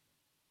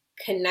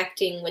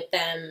connecting with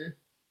them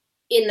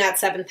in that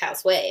seventh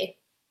house way.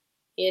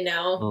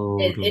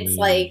 It's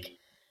like,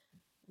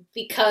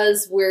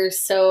 because we're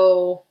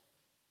so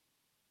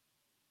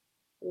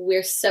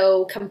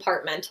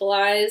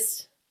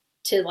compartmentalized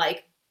to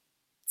like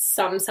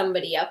sum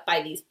somebody up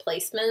by these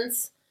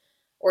placements,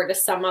 or to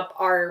sum up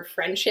our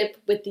friendship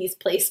with these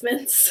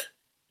placements.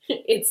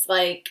 It's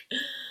like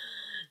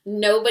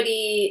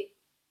nobody.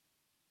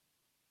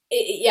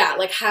 Yeah,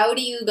 like how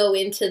do you go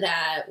into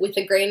that with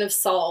a grain of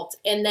salt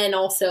and then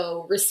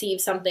also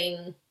receive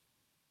something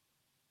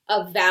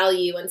of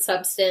value and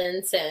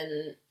substance?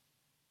 And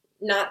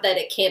not that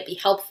it can't be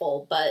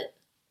helpful, but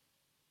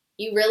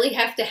you really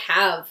have to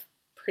have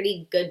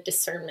pretty good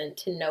discernment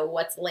to know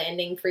what's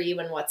landing for you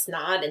and what's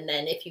not. And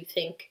then if you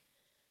think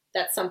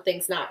that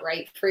something's not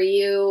right for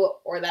you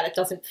or that it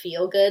doesn't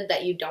feel good,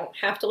 that you don't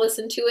have to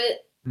listen to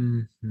it.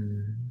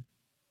 Mm-hmm.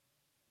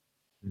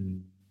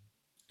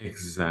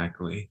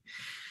 Exactly.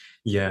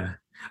 Yeah.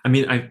 I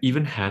mean, I've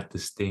even had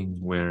this thing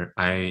where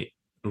I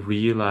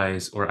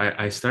realize, or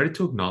I started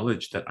to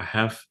acknowledge that I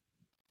have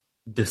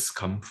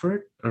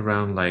discomfort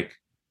around like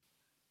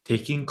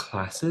taking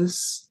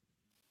classes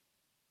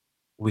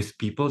with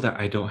people that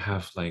I don't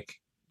have like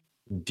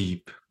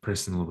deep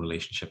personal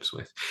relationships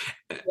with.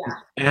 Yeah.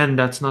 And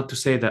that's not to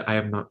say that I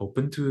am not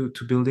open to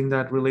building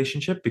that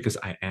relationship, because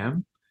I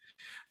am.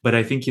 But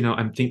I think,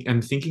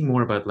 I'm thinking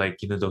more about like,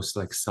 those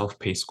like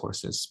self-paced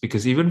courses.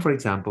 Because even, for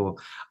example,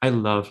 I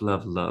love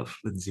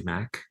Lindsay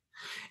Mack.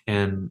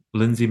 And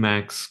Lindsay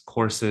Mack's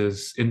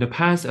courses in the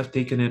past, I've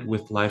taken it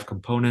with live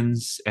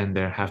components, and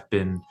there have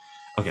been,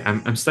 okay,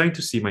 I'm starting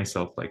to see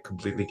myself like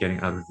completely getting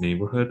out of the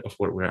neighborhood of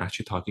what we're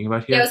actually talking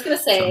about Yeah, I here. was gonna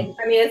So say.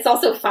 I mean, it's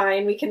also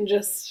fine. We can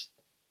just.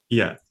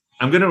 yeah,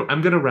 I'm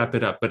gonna wrap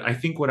it up. But I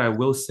think what I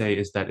will say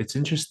is that it's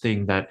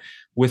interesting that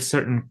with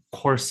certain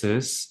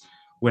courses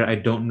where I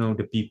don't know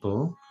the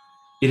people,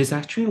 it is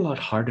actually a lot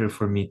harder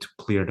for me to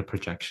clear the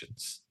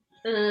projections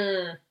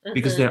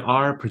because Mhm. there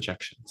are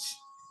projections,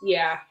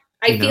 Yeah,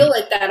 you I feel know?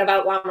 like that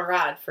about La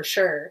Marade for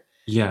sure.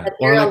 Yeah. That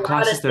there Or are a like lot of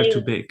classes that are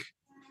too things. big.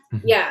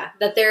 Mhm. Yeah,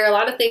 that there are a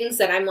lot of things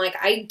that I'm like,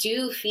 I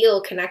do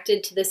feel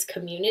connected to this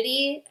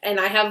community, and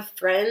I have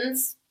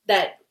friends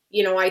that,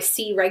 I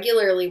see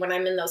regularly when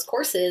I'm in those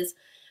courses,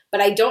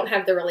 but I don't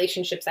have the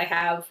relationships I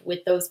have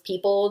with those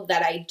people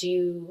that I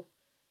do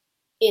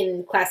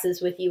in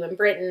classes with you and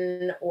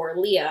Britton or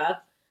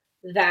Leah,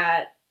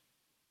 that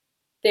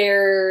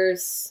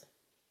there's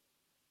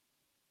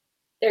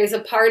there's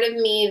a part of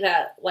me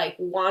that like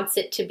wants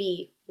it to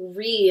be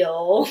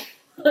real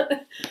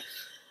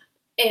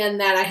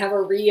and that I have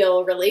a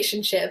real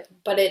relationship,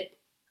 but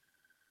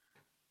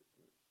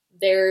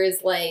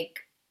there's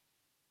like,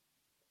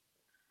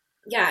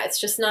 yeah, it's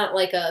just not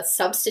like a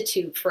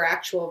substitute for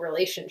actual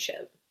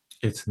relationship.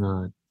 It's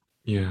not.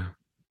 Yeah.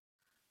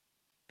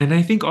 And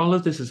I think all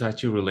of this is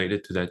actually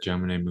related to that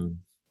Gemini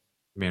moon,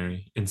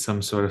 Mary, in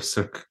some sort of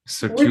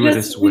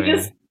circuitous We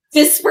just way.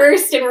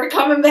 dispersed and we're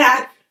coming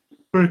back.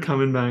 We're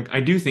coming back. I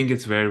do think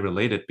it's very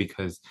related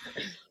because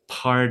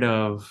part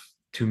of,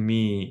 to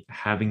me,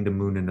 having the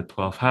moon in the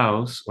 12th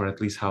house, or at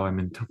least how I'm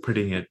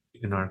interpreting it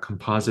in our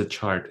composite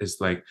chart, is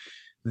like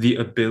the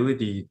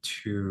ability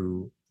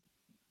to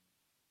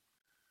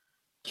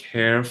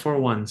care for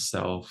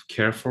oneself,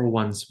 care for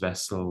one's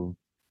vessel.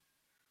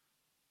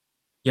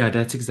 Yeah,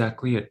 that's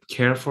exactly it.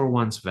 Care for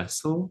one's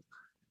vessel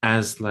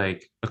as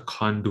like a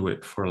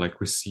conduit for like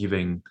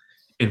receiving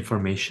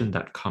information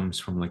that comes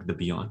from like the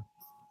beyond,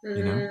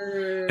 you know?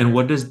 And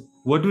Mm,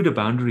 what do the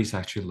boundaries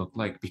actually look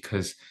like?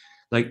 Because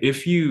like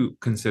if you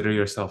consider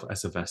yourself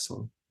as a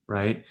vessel,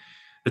 right?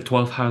 The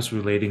 12th house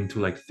relating to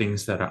like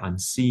things that are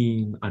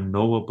unseen,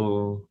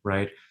 unknowable,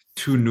 right?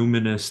 Too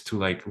numinous to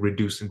like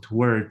reduce into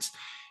words.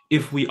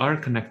 If we are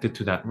connected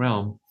to that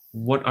realm,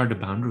 what are the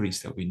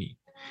boundaries that we need?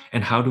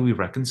 And how do we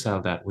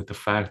reconcile that with the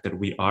fact that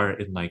we are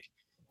in like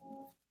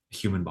a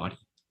human body,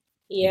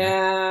 you know?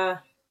 yeah.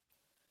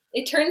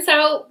 It turns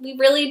out we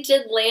really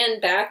did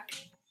land back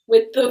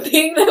with the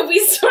thing that we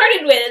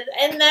started with,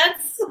 and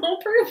that's so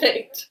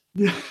perfect.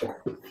 Yeah.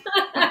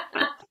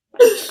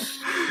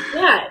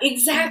 Yeah,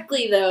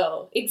 exactly,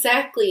 though.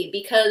 Exactly.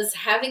 Because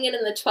having it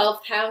in the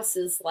 12th house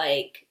is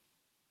like,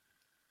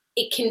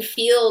 it can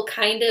feel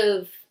kind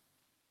of,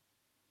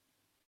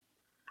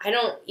 I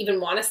don't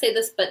even want to say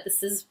this, but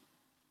this is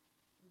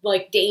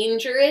like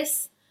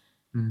dangerous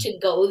Mm, to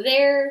go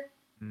there.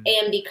 mm,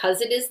 And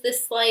because it is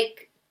this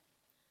like,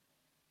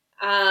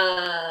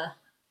 uh,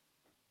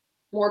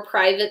 more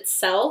private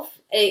self,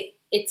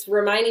 it's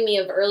reminding me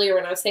of earlier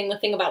when I was saying the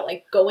thing about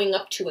like going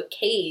up to a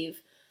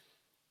cave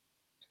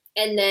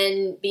and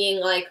then being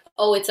like,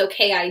 oh, it's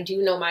okay, I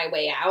do know my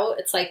way out.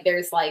 It's like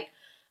there's like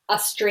a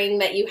string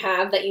that you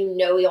have that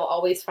you'll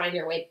always find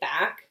your way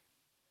back,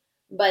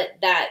 but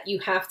that you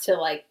have to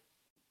like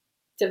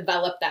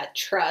develop that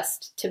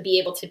trust to be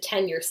able to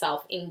tend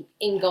yourself in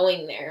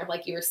going there,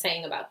 like you were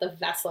saying about the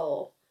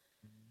vessel.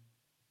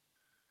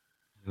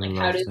 I Like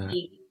love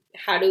that.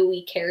 how do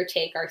we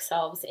caretake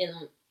ourselves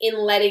in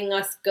letting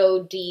us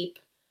go deep.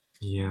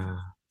 Yeah.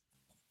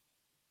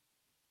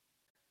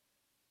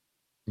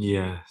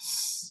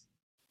 Yes.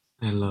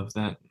 I love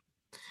that.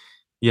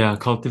 Yeah,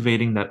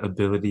 cultivating that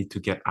ability to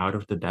get out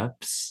of the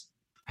depths,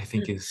 I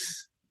think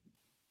is,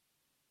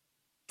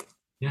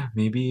 yeah,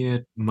 maybe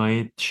it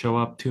might show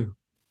up too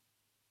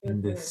in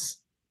Mm-hmm. this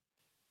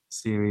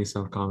series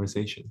of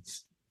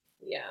conversations.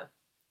 Yeah.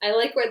 I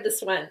like where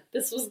this went.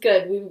 This was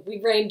good.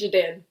 We reined it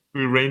in.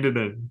 We reined it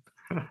in.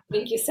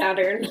 Thank you,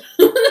 Saturn.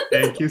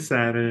 Thank you,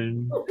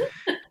 Saturn.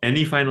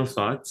 Any final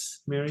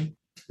thoughts, Mary,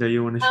 that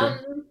you want to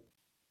share? um,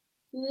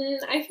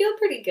 I feel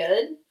pretty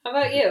good. How I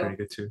about feel you? pretty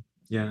good too.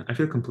 Yeah, I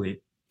feel complete.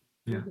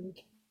 Yeah, Mm-hmm.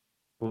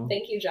 cool.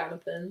 Thank you,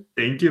 Jonathan.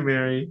 Thank you,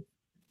 Mary.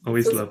 This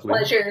Always was a lovely.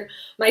 pleasure.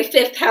 My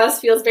fifth house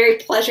feels very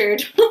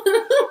pleasured.